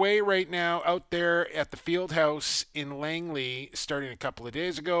underway right now out there at the Fieldhouse in Langley, starting a couple of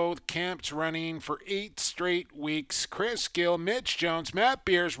days ago. The camp's running for 8 straight weeks. Chris Gill, Mitch Jones, Matt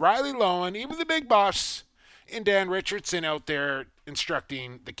Beers, Riley Lowen, even the big boss, and Dan Richardson out there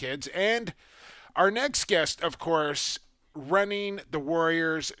instructing the kids. And our next guest, of course, running the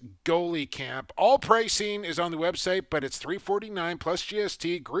Warriors goalie camp. All pricing is on the website, but it's $349 plus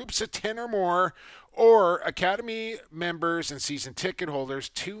GST, groups of 10 or more, or Academy members and season ticket holders,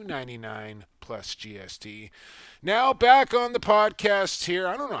 $299 plus GST. Now back on the podcast here.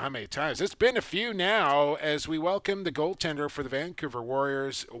 I don't know how many times. It's been a few now as we welcome the goaltender for the Vancouver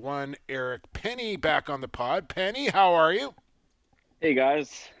Warriors, one Eric Penny, back on the pod. Penny, how are you? Hey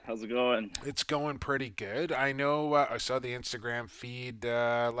guys, how's it going? It's going pretty good. I know I saw the Instagram feed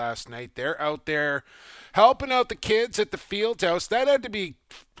last night. They're out there helping out the kids at the Fieldhouse. That had to be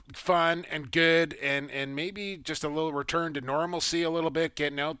fun and good, and maybe just a little return to normalcy a little bit,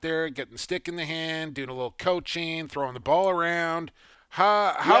 getting out there, getting the stick in the hand, doing a little coaching, throwing the ball around.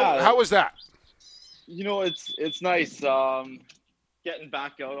 How was that? You know, it's nice. Getting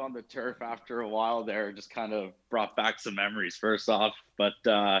back out on the turf after a while there just kind of brought back some memories first off. But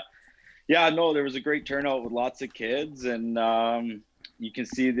there was a great turnout with lots of kids, and you can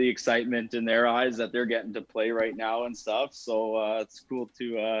see the excitement in their eyes that they're getting to play right now and stuff. So it's cool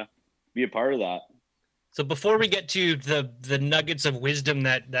to be a part of that. So before we get to the nuggets of wisdom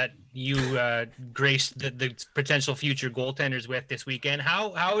that graced the potential future goaltenders with this weekend.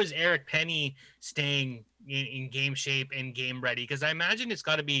 How is Eric Penny staying in game shape and game ready? Because I imagine it's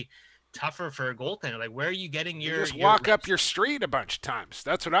got to be tougher for a goaltender. Like, where are you getting You your just walk up your street a bunch of times.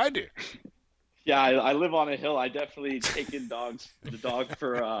 That's what I do. Yeah, I live on a hill. I definitely take in the dog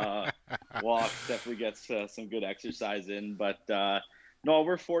for a walk. Definitely gets some good exercise in. But no,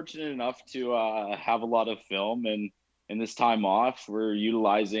 we're fortunate enough to have a lot of film, and in this time off, we're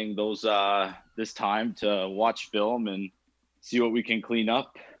utilizing those this time to watch film and see what we can clean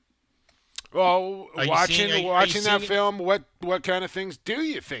up. Well, watching that it? film, what kind of things do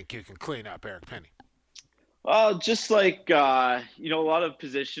you think you can clean up, Eric Penny? Just like a lot of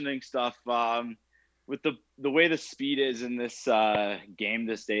positioning stuff. With the way the speed is in this game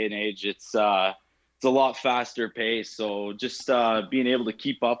this day and age, it's a lot faster pace. So just being able to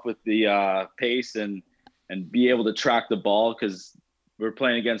keep up with the pace and be able to track the ball, because we're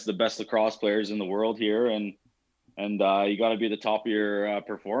playing against the best lacrosse players in the world here, and you got to be at the top of your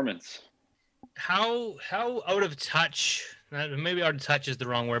performance. How out of touch? Maybe out of touch is the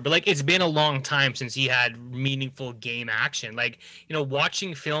wrong word, but like, it's been a long time since he had meaningful game action. Like,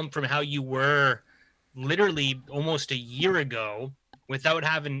 watching film from how you were literally almost a year ago without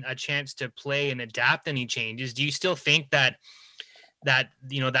having a chance to play and adapt any changes. Do you still think that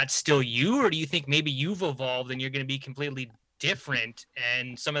that's still you, or do you think maybe you've evolved and you're going to be completely different,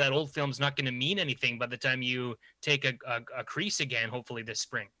 and some of that old film's not going to mean anything by the time you take a crease again, hopefully this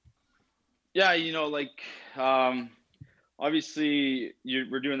spring? Yeah, obviously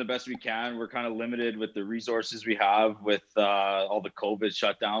we're doing the best we can. We're kind of limited with the resources we have with all the COVID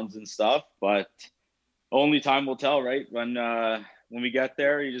shutdowns and stuff, but only time will tell, right? When we get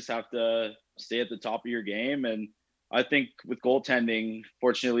there, you just have to stay at the top of your game. And I think with goaltending,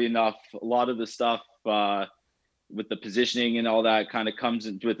 fortunately enough, a lot of the stuff with the positioning and all that kind of comes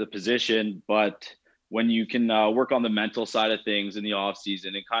into with the position. But when you can work on the mental side of things in the off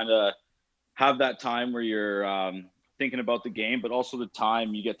season and kind of have that time where you're thinking about the game, but also the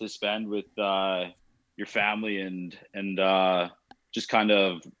time you get to spend with your family and just kind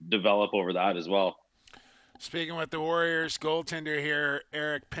of develop over that as well. Speaking with the Warriors goaltender here,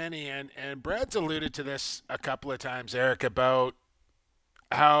 Eric Penny, and Brad's alluded to this a couple of times, Eric, about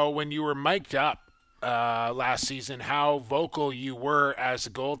how when you were mic'd up last season, how vocal you were as a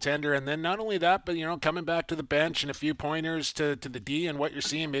goaltender, and then not only that, but coming back to the bench and a few pointers to the D and what you're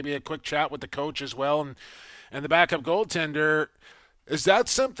seeing, maybe a quick chat with the coach as well, and the backup goaltender. Is that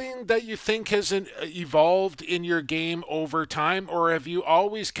something that you think has evolved in your game over time, or have you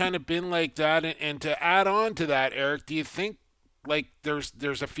always kind of been like that? And to add on to that, Eric, do you think like there's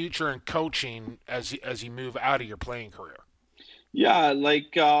a future in coaching as you move out of your playing career? Yeah,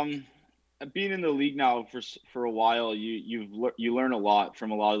 like being in the league now for a while, you learn a lot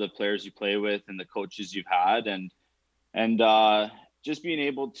from a lot of the players you play with and the coaches you've had, and just being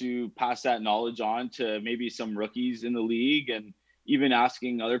able to pass that knowledge on to maybe some rookies in the league, and even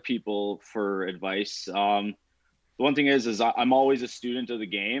asking other people for advice. The one thing is I'm always a student of the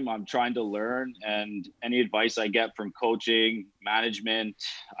game. I'm trying to learn, and any advice I get from coaching, management,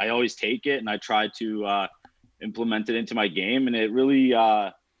 I always take it and I try to implement it into my game. And it really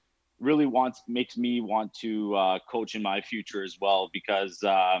makes me want to coach in my future as well, because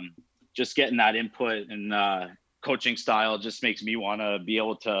just getting that input and coaching style just makes me want to be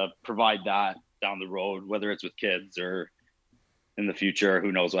able to provide that down the road, whether it's with kids or in the future.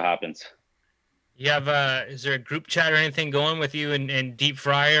 Who knows what happens. You have is there a group chat or anything going with you and Deep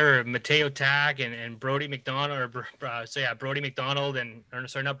Fryer or Mateo Tack and Brody McDonald, or Brody McDonald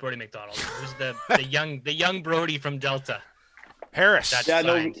not Brody McDonald. Who's the young Brody from Delta? Harris. Harris.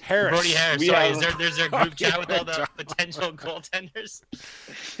 Brody Harris. Sorry, there's a group chat with all the Okay. potential goaltenders?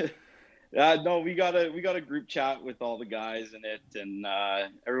 No, we got a group chat with all the guys in it, and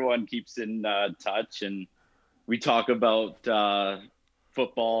everyone keeps in touch, and we talk about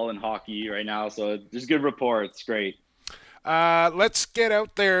football and hockey right now, so there's good rapport. It's great. Let's get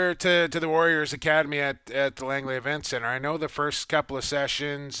out there to the Warriors Academy at the Langley Event Center. I know the first couple of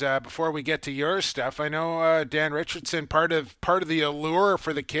sessions, before we get to your stuff, I know Dan Richardson, part of the allure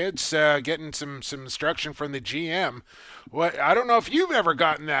for the kids, getting some instruction from the GM. I don't know if you've ever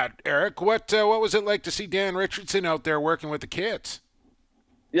gotten that, Eric. What was it like to see Dan Richardson out there working with the kids?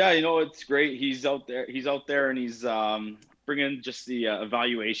 Yeah, it's great. He's out there and he's bringing just the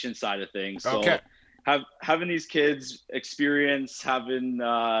evaluation side of things. So Okay. Having these kids experience having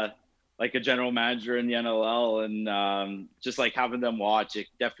like a general manager in the NLL, and just like having them watch, it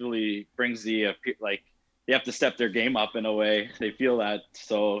definitely brings the like they have to step their game up in a way. They feel that.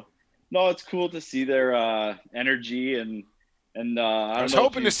 So no, it's cool to see their energy and And I was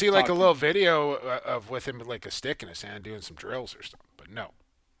hoping to see like a little video of with him with like a stick in his hand doing some drills or something, but no.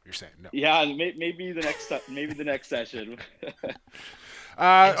 You're saying no. Yeah, maybe the next session. Okay,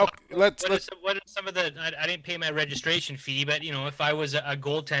 what are some of the? I didn't pay my registration fee, but if I was a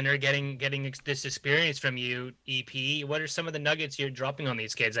goaltender getting this experience from you, EP, what are some of the nuggets you're dropping on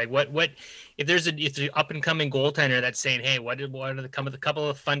these kids? Like what if there's an up and coming goaltender that's saying, hey, what are the couple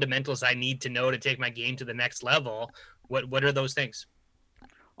of fundamentals I need to know to take my game to the next level? What are those things?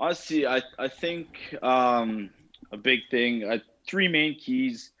 Honestly, I think a big thing. 3 main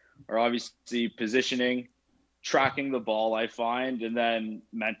keys are obviously positioning, tracking the ball, I find, and then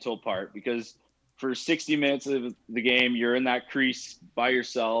mental part. Because for 60 minutes of the game, you're in that crease by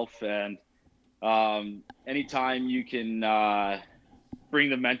yourself, and anytime you can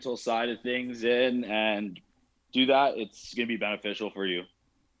bring the mental side of things in and do that, it's going to be beneficial for you.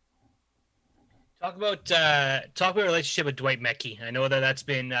 Talk about your relationship with Dwight Mecke. I know that's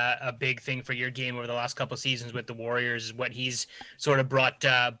been a big thing for your game over the last couple of seasons with the Warriors. What he's sort of brought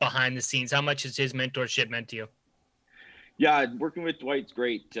behind the scenes. How much has his mentorship meant to you? Yeah, working with Dwight's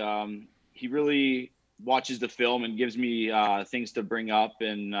great. He really watches the film and gives me things to bring up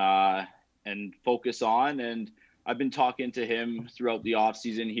and focus on. And I've been talking to him throughout the off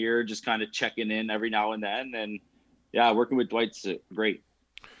season here, just kind of checking in every now and then. And yeah, working with Dwight's great.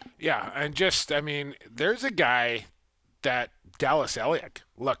 Yeah, and there's a guy that Dallas Elliott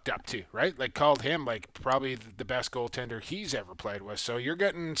looked up to, right? Like called him like probably the best goaltender he's ever played with. So you're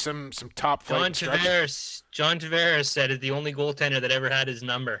getting some top flight. John Tavares said it's the only goaltender that ever had his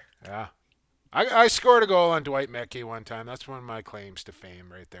number. Yeah. I scored a goal on Dwight Mecke one time. That's one of my claims to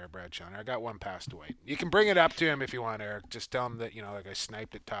fame right there, Brad Schauner. I got one past Dwight. You can bring it up to him if you want, Eric. Just tell him that, like I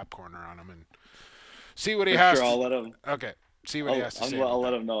sniped it top corner on him and see what he has sure, to I'll let him. Okay. See what he has to say. I'll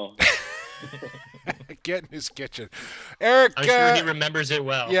let him know. Get in his kitchen. Eric. I'm sure he remembers it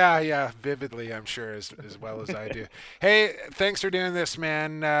well. Yeah, vividly, I'm sure, as well as I do. Hey, thanks for doing this,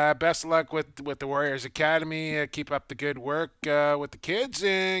 man. Best of luck with the Warriors Academy. Keep up the good work with the kids,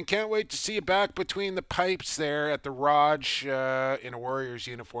 and can't wait to see you back between the pipes there at the Raj in a Warriors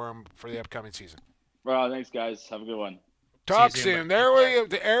uniform for the upcoming season. Well, thanks, guys. Have a good one. Talk soon. There we go.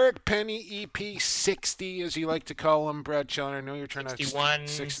 The Eric Penny EP 60, as you like to call him, Brad Schauner. I know you're trying 61,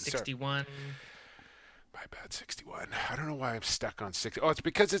 61. My bad, 61. I don't know why I'm stuck on 60. Oh, it's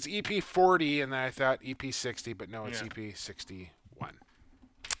because it's EP 40, and then I thought EP 60, but no, it's EP 61.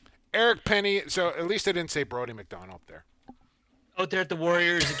 Eric Penny. So at least I didn't say Brody McDonald there. Out there at the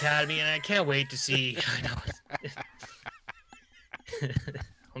Warriors Academy, and I can't wait to see.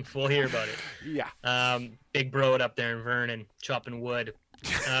 I'm full here about it. Yeah. Big Broad up there in Vernon, chopping wood.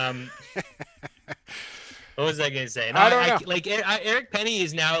 What was I going to say? No, I don't know. Eric Penny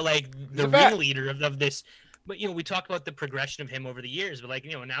is now like the ringleader of this. But, we talk about the progression of him over the years. But,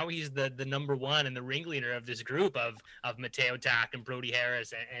 now he's the number one and the ringleader of this group of Mateo Tack and Brody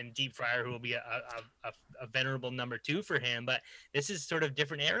Harris and Deep Fryer, who will be a venerable number 2 for him. But this is sort of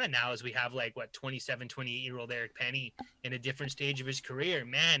different era now as we have 27, 28-year-old Eric Penny in a different stage of his career.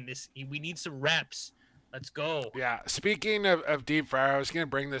 Man, we need some reps. Let's go. Yeah. Speaking of Deep Fryer, I was going to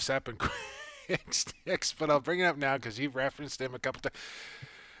bring this up in quick sticks, but I'll bring it up now because you've referenced him a couple times.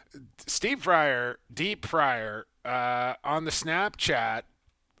 Deep Fryer, on the Snapchat,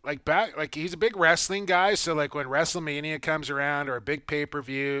 he's a big wrestling guy. So when WrestleMania comes around or a big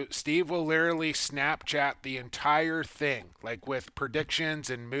pay-per-view, Steve will literally Snapchat the entire thing, with predictions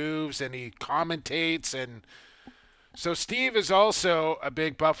and moves, and he commentates. And so Steve is also a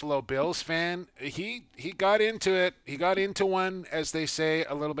big Buffalo Bills fan. He got into it. He got into one, as they say,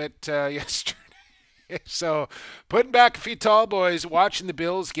 a little bit yesterday. So putting back a few tall boys, watching the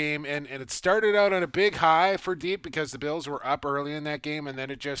Bills game, and it started out on a big high for Deep because the Bills were up early in that game, and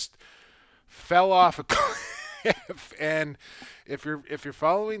then it just fell off a cliff. And if you're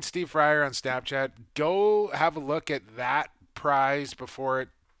following Steve Fryer on Snapchat, go have a look at that prize before it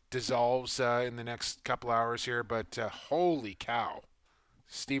dissolves in the next couple hours here. But holy cow.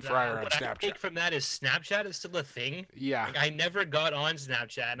 Steve Fryer on Snapchat. What I take from that is Snapchat is still a thing. Yeah. I never got on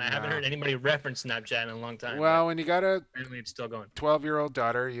Snapchat, and I haven't heard anybody reference Snapchat in a long time. Well, when you got a apparently it's still going. 12-year-old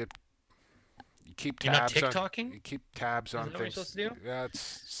daughter, you keep tabs You're not TikToking? You keep tabs on things. Is that what you're supposed to do? Yeah, it's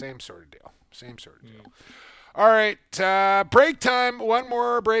same sort of deal. All right, break time. One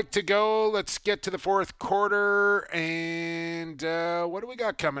more break to go. Let's get to the fourth quarter. And what do we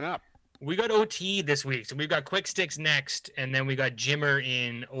got coming up? We got OT this week, so we've got Quick Sticks next, and then we got Jimmer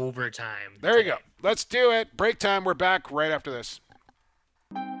in overtime. There you go. Let's do it. Break time. We're back right after this.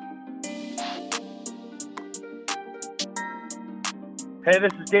 Hey,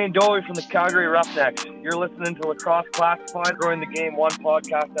 this is Dane Doley from the Calgary Roughnecks. You're listening to Lacrosse Classified, growing the game one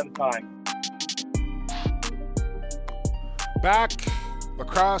podcast at a time. Back,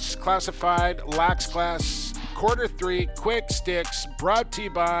 Lacrosse Classified, Lax Class, Quarter 3, Quick Sticks, brought to you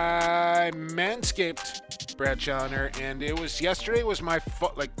by Manscaped, Brad Challoner. And it was, yesterday was my,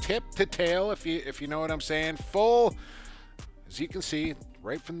 tip to tail, if you know what I'm saying. Full, as you can see,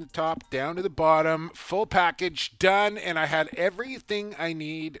 right from the top down to the bottom, full package, done, and I had everything I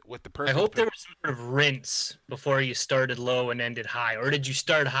need with the perfect. I hope there was some sort of rinse before you started low and ended high, or did you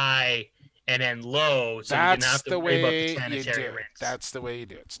start high and end low so you didn't have to worry about the sanitary rinse? That's the way you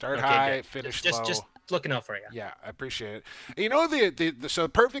do it. Start high, good. Finish low. Just looking out for you. Yeah, I appreciate it. You know, so the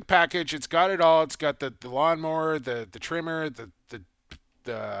perfect package, it's got it all. It's got the lawnmower, the trimmer, the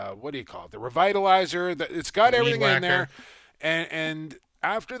what do you call it? The revitalizer. It's got everything in there, and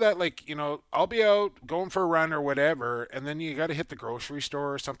after that, I'll be out going for a run or whatever, and then you got to hit the grocery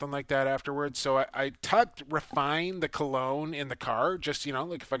store or something like that afterwards. So I refine the cologne in the car, just,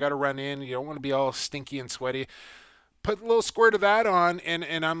 if I got to run in, you don't want to be all stinky and sweaty. Put a little squirt of that on,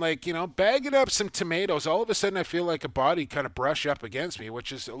 and I'm bagging up some tomatoes. All of a sudden, I feel like a body kind of brush up against me,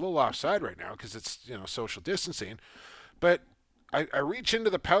 which is a little offside right now because it's, social distancing. But I reach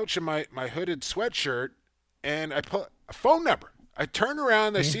into the pouch of my hooded sweatshirt, and I put a phone number. I turn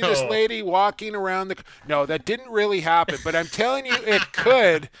around, I see this lady walking around No, that didn't really happen, but I'm telling you it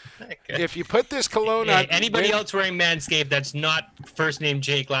could. If you put this cologne on. Anybody else wearing Manscaped that's not first name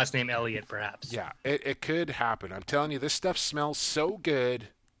Jake, last name Elliot, perhaps. Yeah, it could happen. I'm telling you, this stuff smells so good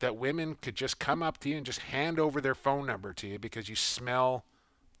that women could just come up to you and just hand over their phone number to you because you smell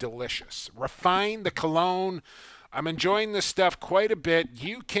delicious. Refine the cologne. I'm enjoying this stuff quite a bit.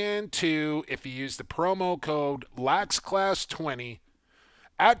 You can too if you use the promo code LAXClass20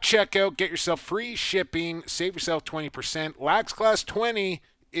 at checkout. Get yourself free shipping. Save yourself 20%. LAXClass20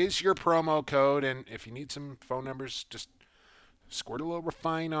 is your promo code. And if you need some phone numbers, just squirt a little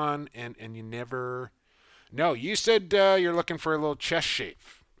Refine on, and you never know. You said you're looking for a little chest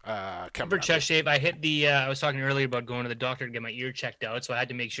shave. For chest shave, I hit I was talking earlier about going to the doctor to get my ear checked out, so I had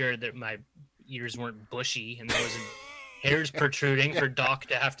to make sure that my ears weren't bushy and there wasn't hairs protruding for Doc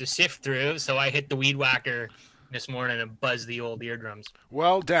to have to sift through. So I hit the weed whacker this morning and buzzed the old eardrums.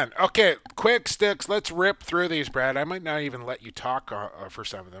 Well done. Okay, quick sticks. Let's rip through these, Brad. I might not even let you talk for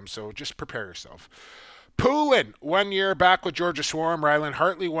some of them, so just prepare yourself. Poulin, 1 year back with Georgia Swarm. Rylan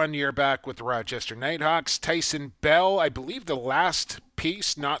Hartley, 1 year back with the Rochester Nighthawks. Tyson Bell, I believe the last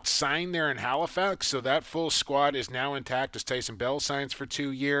piece not signed there in Halifax, so that full squad is now intact as Tyson Bell signs for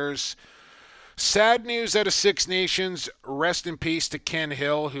 2 years. Sad news out of Six Nations. Rest in peace to Ken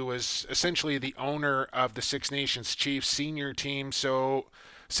Hill, who was essentially the owner of the Six Nations Chiefs senior team. So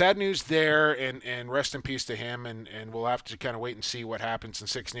sad news there, and rest in peace to him. And we'll have to kind of wait and see what happens in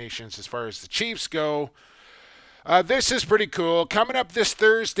Six Nations as far as the Chiefs go. This is pretty cool. Coming up this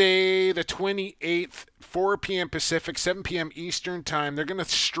Thursday, the 28th, 4 p.m. Pacific, 7 p.m. Eastern Time, they're going to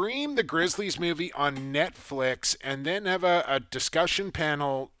stream the Grizzlies movie on Netflix and then have a discussion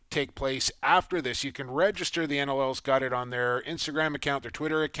panel take place after this. You can register. The NLL's got it on their Instagram account, their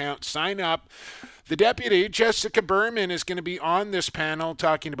Twitter account. Sign up. The deputy, Jessica Berman, is going to be on this panel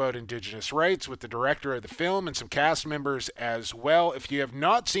talking about Indigenous rights with the director of the film and some cast members as well. If you have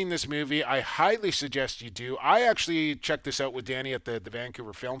not seen this movie, I highly suggest you do. I actually checked this out with Danny at the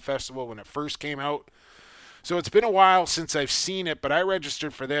Vancouver Film Festival when it first came out. So it's been a while since I've seen it, but I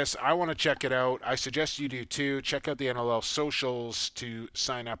registered for this. I want to check it out. I suggest you do too. Check out the NLL socials to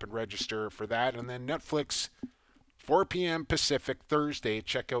sign up and register for that. And then Netflix, 4 p.m. Pacific, Thursday.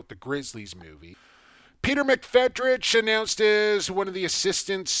 Check out the Grizzlies movie. Peter McFedrich announced as one of the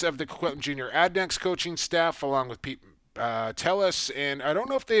assistants of the Coquitlam Junior Adnex coaching staff, along with Pete Tellis, and I don't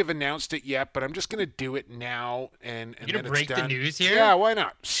know if they've announced it yet, but I'm just going to do it now. And you're going to break the news here? Yeah, why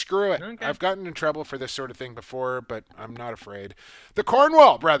not? Screw it. Okay. I've gotten in trouble for this sort of thing before, but I'm not afraid. The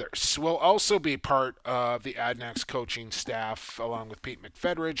Cornwall brothers will also be part of the Adnex coaching staff, along with Pete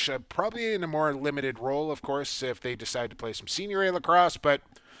McFedrich, probably in a more limited role, of course, if they decide to play some senior A lacrosse, but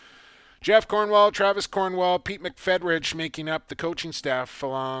Jeff Cornwall, Travis Cornwall, Pete McFedrich making up the coaching staff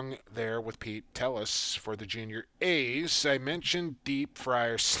along there with Pete Tellis for the Junior A's. I mentioned Deep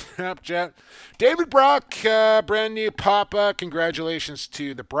Fryer Snapchat. David Brock, brand new papa. Congratulations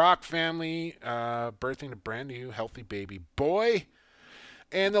to the Brock family, birthing a brand new healthy baby boy.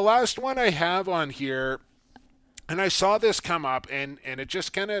 And the last one I have on here, and I saw this come up, and it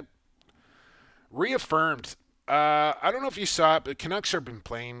just kind of reaffirmed. I don't know if you saw it, but Canucks have been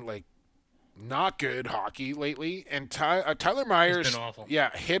playing like not good hockey lately. And Tyler Myers, It's been awful.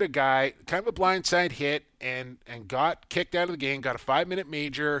 hit a guy, kind of a blindside hit, and got kicked out of the game, got a 5-minute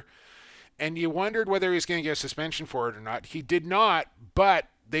major. And you wondered whether he was going to get a suspension for it or not. He did not, but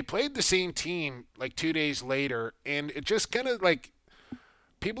they played the same team like 2 days later. And it just kind of like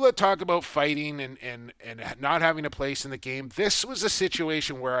people that talk about fighting and not having a place in the game, this was a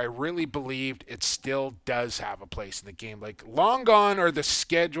situation where I really believed it still does have a place in the game. Like long gone are the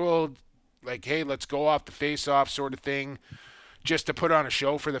scheduled, like, hey, let's go off the face-off sort of thing just to put on a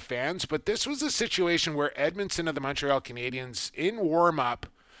show for the fans. But this was a situation where Edmondson of the Montreal Canadiens in warm-up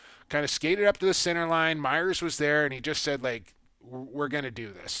kind of skated up to the center line. Myers was there, and he just said, like, we're going to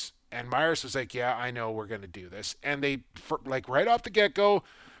do this. And Myers was like, yeah, I know we're going to do this. And they, like, right off the get-go,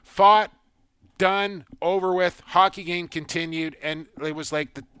 fought, done, over with, hockey game continued, and it was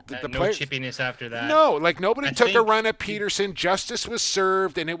like the no players, chippiness after that. No, like nobody took a run at Peterson. Justice was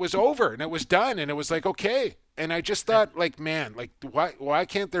served, and it was over, and it was done, and it was like, okay. And I just thought, like, man, like, why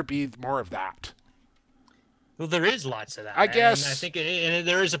can't there be more of that? Well, there is lots of that. I guess. And I think and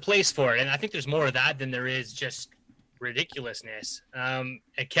there is a place for it. And I think there's more of that than there is just ridiculousness. And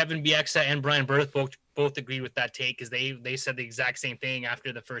Kevin Bieksa and Brian Berth both agreed with that take because they said the exact same thing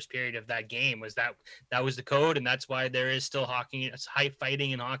after the first period of that game was that was the code, and that's why there is still hockey. It's high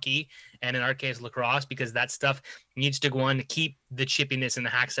fighting in hockey, and in our case lacrosse, because that stuff needs to go on to keep the chippiness and the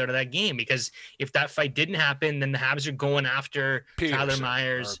hacks out of that game. Because if that fight didn't happen, then the Habs are going after Peterson, Tyler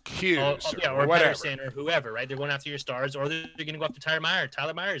Myers or whatever. Pedersen or whoever, right? They're going after your stars, or they're going to go after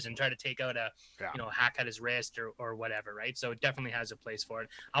Tyler Myers and try to take out a hack at his wrist or whatever, right? So it definitely has a place for it.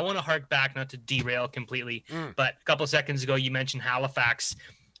 I want to hark back, not to derail completely, but a couple of seconds ago you mentioned Halifax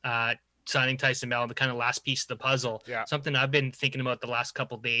signing Tyson Bell, the kind of last piece of the puzzle. Something I've been thinking about the last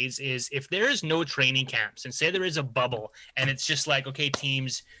couple of days is if there is no training camps, and say there is a bubble, and it's just like, okay,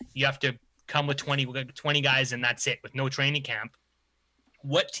 teams, you have to come with 20 guys and that's it, with no training camp.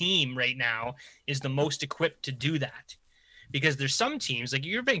 What team right now is the most equipped to do that? Because there's some teams, like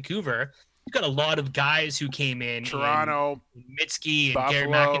you're Vancouver, you've got a lot of guys who came in. Toronto, Mitski, and Buffalo, Gary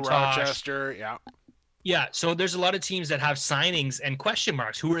McIntosh. Rochester, Yeah, so there's a lot of teams that have signings and question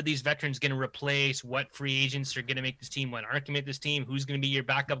marks. Who are these veterans going to replace? What free agents are going to make this team? What aren't going to make this team? Who's going to be your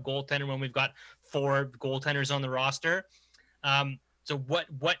backup goaltender when we've got 4 goaltenders on the roster? So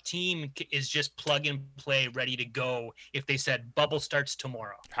what team is just plug and play, ready to go if they said bubble starts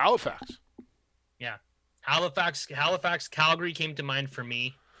tomorrow? Halifax. Yeah, Halifax, Calgary came to mind for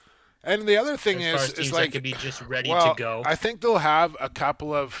me. And the other thing is like, could be just ready to go. I think they'll have a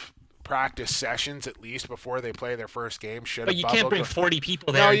couple of practice sessions at least before they play their first game. But you can't bring 40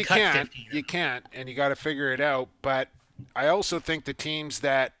 people there. No, and you cut can't. 50. You can't, and you got to figure it out. But I also think the teams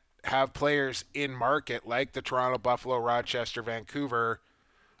that have players in market, like the Toronto, Buffalo, Rochester, Vancouver,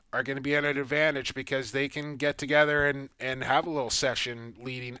 are going to be at an advantage because they can get together and have a little session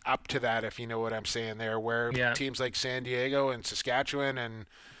leading up to that, if you know what I'm saying there, where teams like San Diego and Saskatchewan and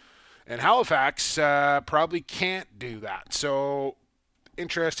Halifax probably can't do that. So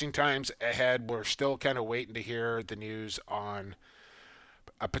interesting times ahead. We're still kind of waiting to hear the news on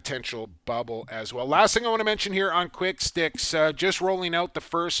a potential bubble as well. Last thing I want to mention here on Quick Sticks, just rolling out the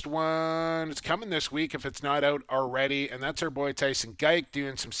first one. It's coming this week if it's not out already, and that's our boy Tyson Geik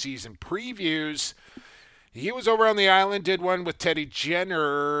doing some season previews. He was over on the island, did one with Teddy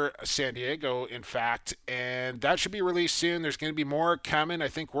Jenner, San Diego, in fact, and that should be released soon. There's going to be more coming. I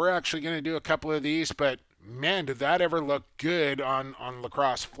think we're actually going to do a couple of these, but man, did that ever look good on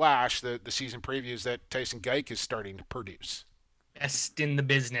Lacrosse Flash, the season previews that Tyson Geik is starting to produce. Best in the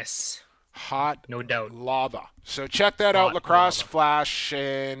business. Hot, no doubt. Lava. So check that out, Lacrosse Flash,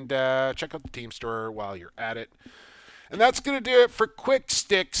 and check out the team store while you're at it. And that's going to do it for Quick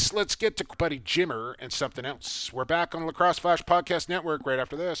Sticks. Let's get to buddy Jimmer and something else. We're back on Lacrosse Flash Podcast Network right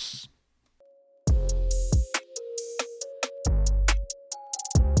after this.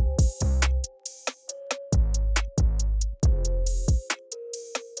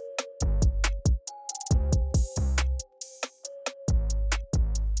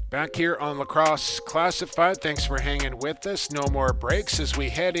 Back here on Lacrosse Classified. Thanks for hanging with us. No more breaks as we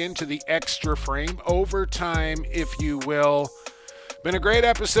head into the extra frame, overtime, if you will. Been a great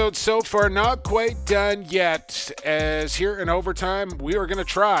episode so far, not quite done yet, as here in overtime, we are going to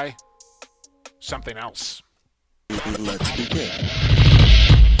try something else. Let's begin.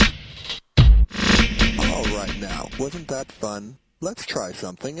 All right now, wasn't that fun? Let's try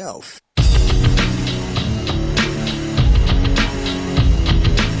something else.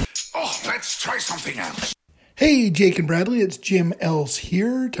 Oh, let's try something else. Hey, Jake and Bradley, it's Jim Els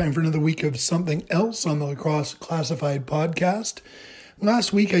here. Time for another week of something else on the Lacrosse Classified podcast.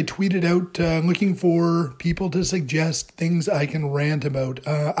 Last week, I tweeted out looking for people to suggest things I can rant about.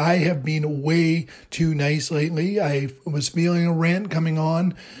 I have been way too nice lately. I was feeling a rant coming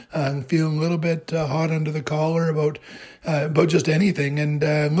on. I'm feeling a little bit hot under the collar about just anything,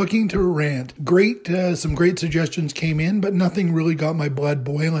 and looking to rant. Some great suggestions came in, but nothing really got my blood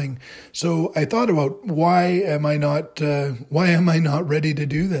boiling. So I thought about why am I not ready to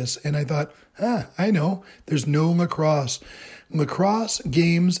do this? And I thought, I know, there's no lacrosse. Lacrosse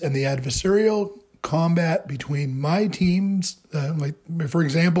games and the adversarial combat between my teams, like for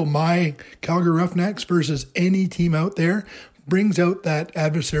example, my Calgary Roughnecks versus any team out there, brings out that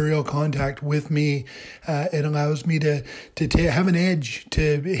adversarial contact with me. It allows me to have an edge,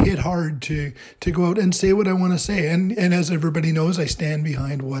 to hit hard, to go out and say what I want to say. And as everybody knows, I stand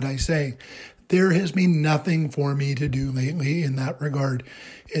behind what I say. There has been nothing for me to do lately in that regard.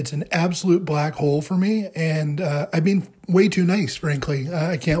 It's an absolute black hole for me, and I've been way too nice, frankly.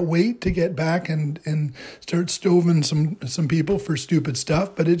 I can't wait to get back and start stoving some people for stupid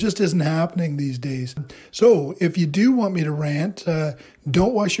stuff, but it just isn't happening these days. So if you do want me to rant,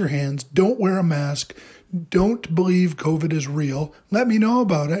 don't wash your hands, don't wear a mask, don't believe COVID is real. Let me know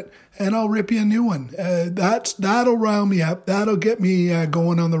about it, and I'll rip you a new one. That'll rile me up. That'll get me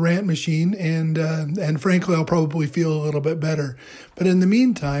going on the rant machine, and frankly, I'll probably feel a little bit better. But in the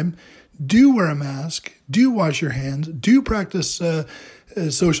meantime, do wear a mask, do wash your hands, do practice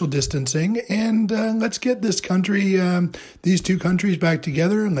social distancing, and let's get this country, these two countries back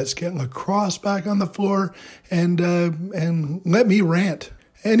together, and let's get lacrosse back on the floor, and let me rant.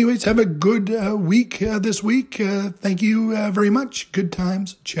 Anyways, have a good week this week. Thank you very much. Good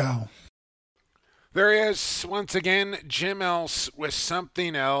times. Ciao. There he is, once again, Jim Else with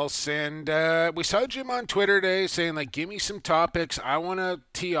something else. And we saw Jim on Twitter today saying, like, give me some topics. I want to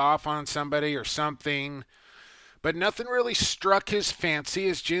tee off on somebody or something. But nothing really struck his fancy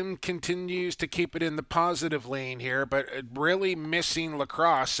as Jim continues to keep it in the positive lane here, but really missing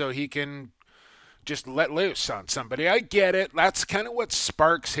lacrosse so he can just let loose on somebody. I get it. That's kind of what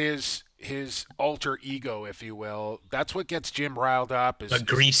sparks his alter ego, if you will. That's what gets Jim riled up. Is a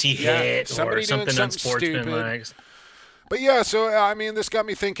greasy hit somebody or something unsportsmanlike. But yeah, so I mean, this got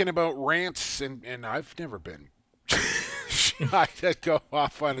me thinking about rants, and I've never been shy to go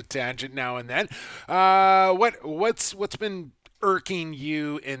off on a tangent now and then. What's been irking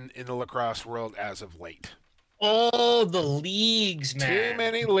you in the lacrosse world as of late? All the leagues, man. Too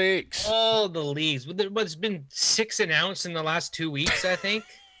many leagues. All the leagues. There's been 6 announced in the last 2 weeks, I think.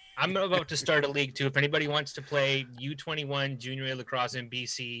 I'm about to start a league, too. If anybody wants to play U21 Junior A lacrosse in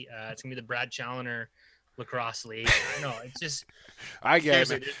BC, it's going to be the Brad Challoner Lacrosse League. I know, it's just... I get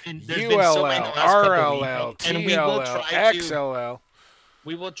it. There's ULL, been so RLL, TLL, and we will try XLL.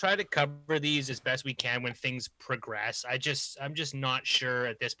 We will try to cover these as best we can when things progress. I'm just not sure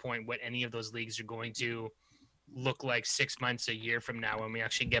at this point what any of those leagues are going to look like 6 months, a year from now when we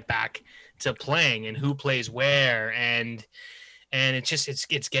actually get back to playing and who plays where, and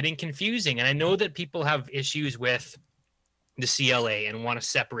it's getting confusing. And I know that people have issues with the CLA and want to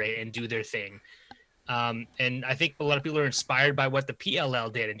separate and do their thing. And I think a lot of people are inspired by what the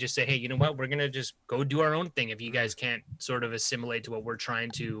PLL did and just say, hey, you know what, we're going to just go do our own thing if you guys can't sort of assimilate to what we're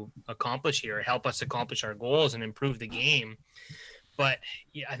trying to accomplish here, or help us accomplish our goals and improve the game. But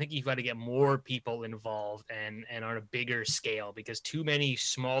yeah, I think you've got to get more people involved and on a bigger scale, because too many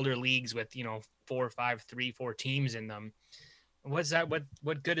smaller leagues with, 4 or 5, 3, 4 teams in them.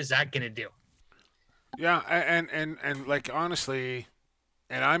 What good is that going to do? Yeah. And like, honestly,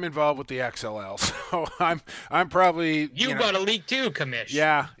 and I'm involved with the XLL, so I'm probably, you've got a league too, Commish.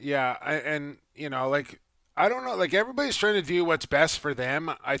 Yeah. And I don't know. Like, everybody's trying to do what's best for them,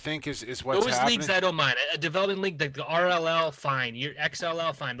 I think, is what's those happening. Leagues I don't mind. A development league, like the RLL, fine. Your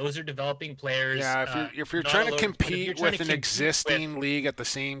XLL, fine. Those are developing players. Yeah, if you're trying to compete with an existing league at the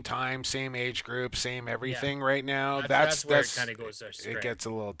same time, same age group, same everything right now, that's where it kind of goes astray. It gets a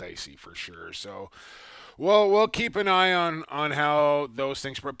little dicey for sure. So, we'll keep an eye on how those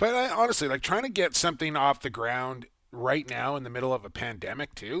things. But I honestly, like, trying to get something off the ground right now in the middle of a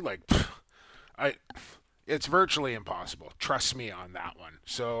pandemic too, like, it's virtually impossible. Trust me on that one.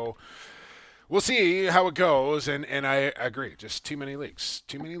 So we'll see how it goes. And I agree. Just too many leagues.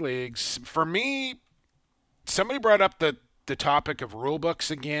 Too many leagues. For me, somebody brought up the topic of rule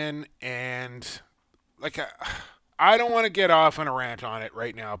books again. And, like, I don't want to get off on a rant on it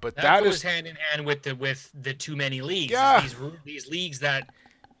right now. But that goes is hand in hand with the too many leagues. Yeah. These leagues that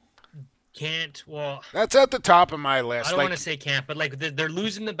can't, well, that's at the top of my list. I don't want to say can't, but like they're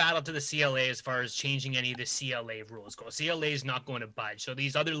losing the battle to the CLA as far as changing any of the CLA rules go. CLA is not going to budge. So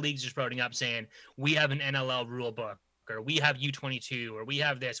these other leagues are sprouting up saying we have an NLL rule book, or we have U22, or we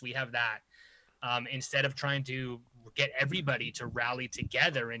have this, we have that, instead of trying to get everybody to rally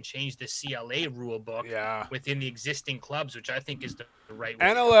together and change the CLA rule book within the existing clubs, which I think is the right way.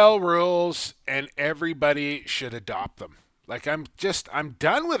 NLL rules, and everybody should adopt them. Like, I'm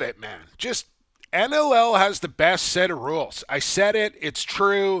done with it, man. Just NLL has the best set of rules. I said it. It's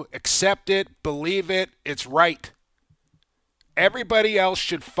true. Accept it. Believe it. It's right. Everybody else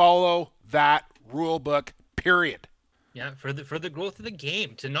should follow that rule book, period. Yeah, for the growth of the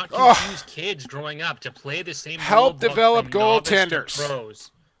game, to not confuse kids growing up, to play the same help rule develop book from novice goaltenders. to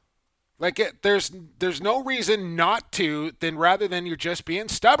pros. Like, there's no reason not to, rather than you're just being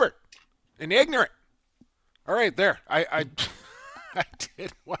stubborn and ignorant. All right, there. I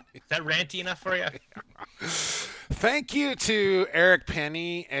did what? Is that ranty enough for you? Thank you to Eric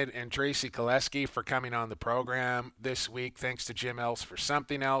Penny and Tracy Koleski for coming on the program this week. Thanks to Jim Else for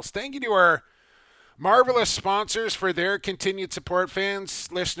something else. Thank you to our marvelous sponsors for their continued support. Fans,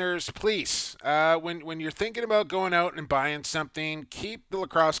 listeners, please, when you're thinking about going out and buying something, keep the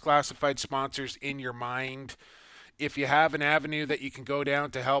Lacrosse Classified sponsors in your mind. If you have an avenue that you can go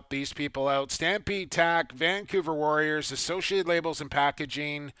down to help these people out, Stampede Tack, Vancouver Warriors, Associated Labels and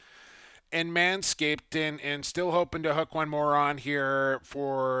Packaging, and Manscaped, and still hoping to hook one more on here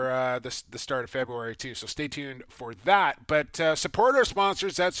for the start of February too. So stay tuned for that. But support our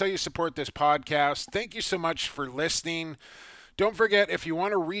sponsors. That's how you support this podcast. Thank you so much for listening. Don't forget, if you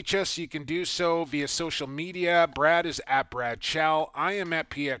want to reach us, you can do so via social media. Brad is at Brad Chell. I am at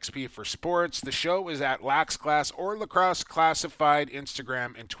PXP for Sports. The show is at Lax Class or Lacrosse Classified,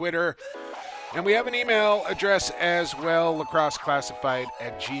 Instagram and Twitter. And we have an email address as well,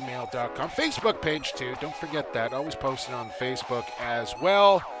 lacrosseclassified@gmail.com. Facebook page too. Don't forget that. Always posted on Facebook as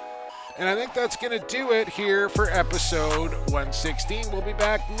well. And I think that's going to do it here for episode 116. We'll be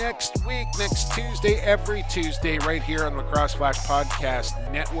back next week, next Tuesday, every Tuesday, right here on Lacrosse Flash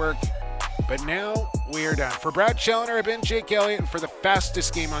Podcast Network. But now we are done. For Brad Challoner, I've been Jake Elliott, and for the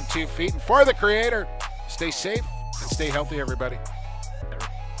fastest game on 2 feet, and for the creator, stay safe and stay healthy, everybody.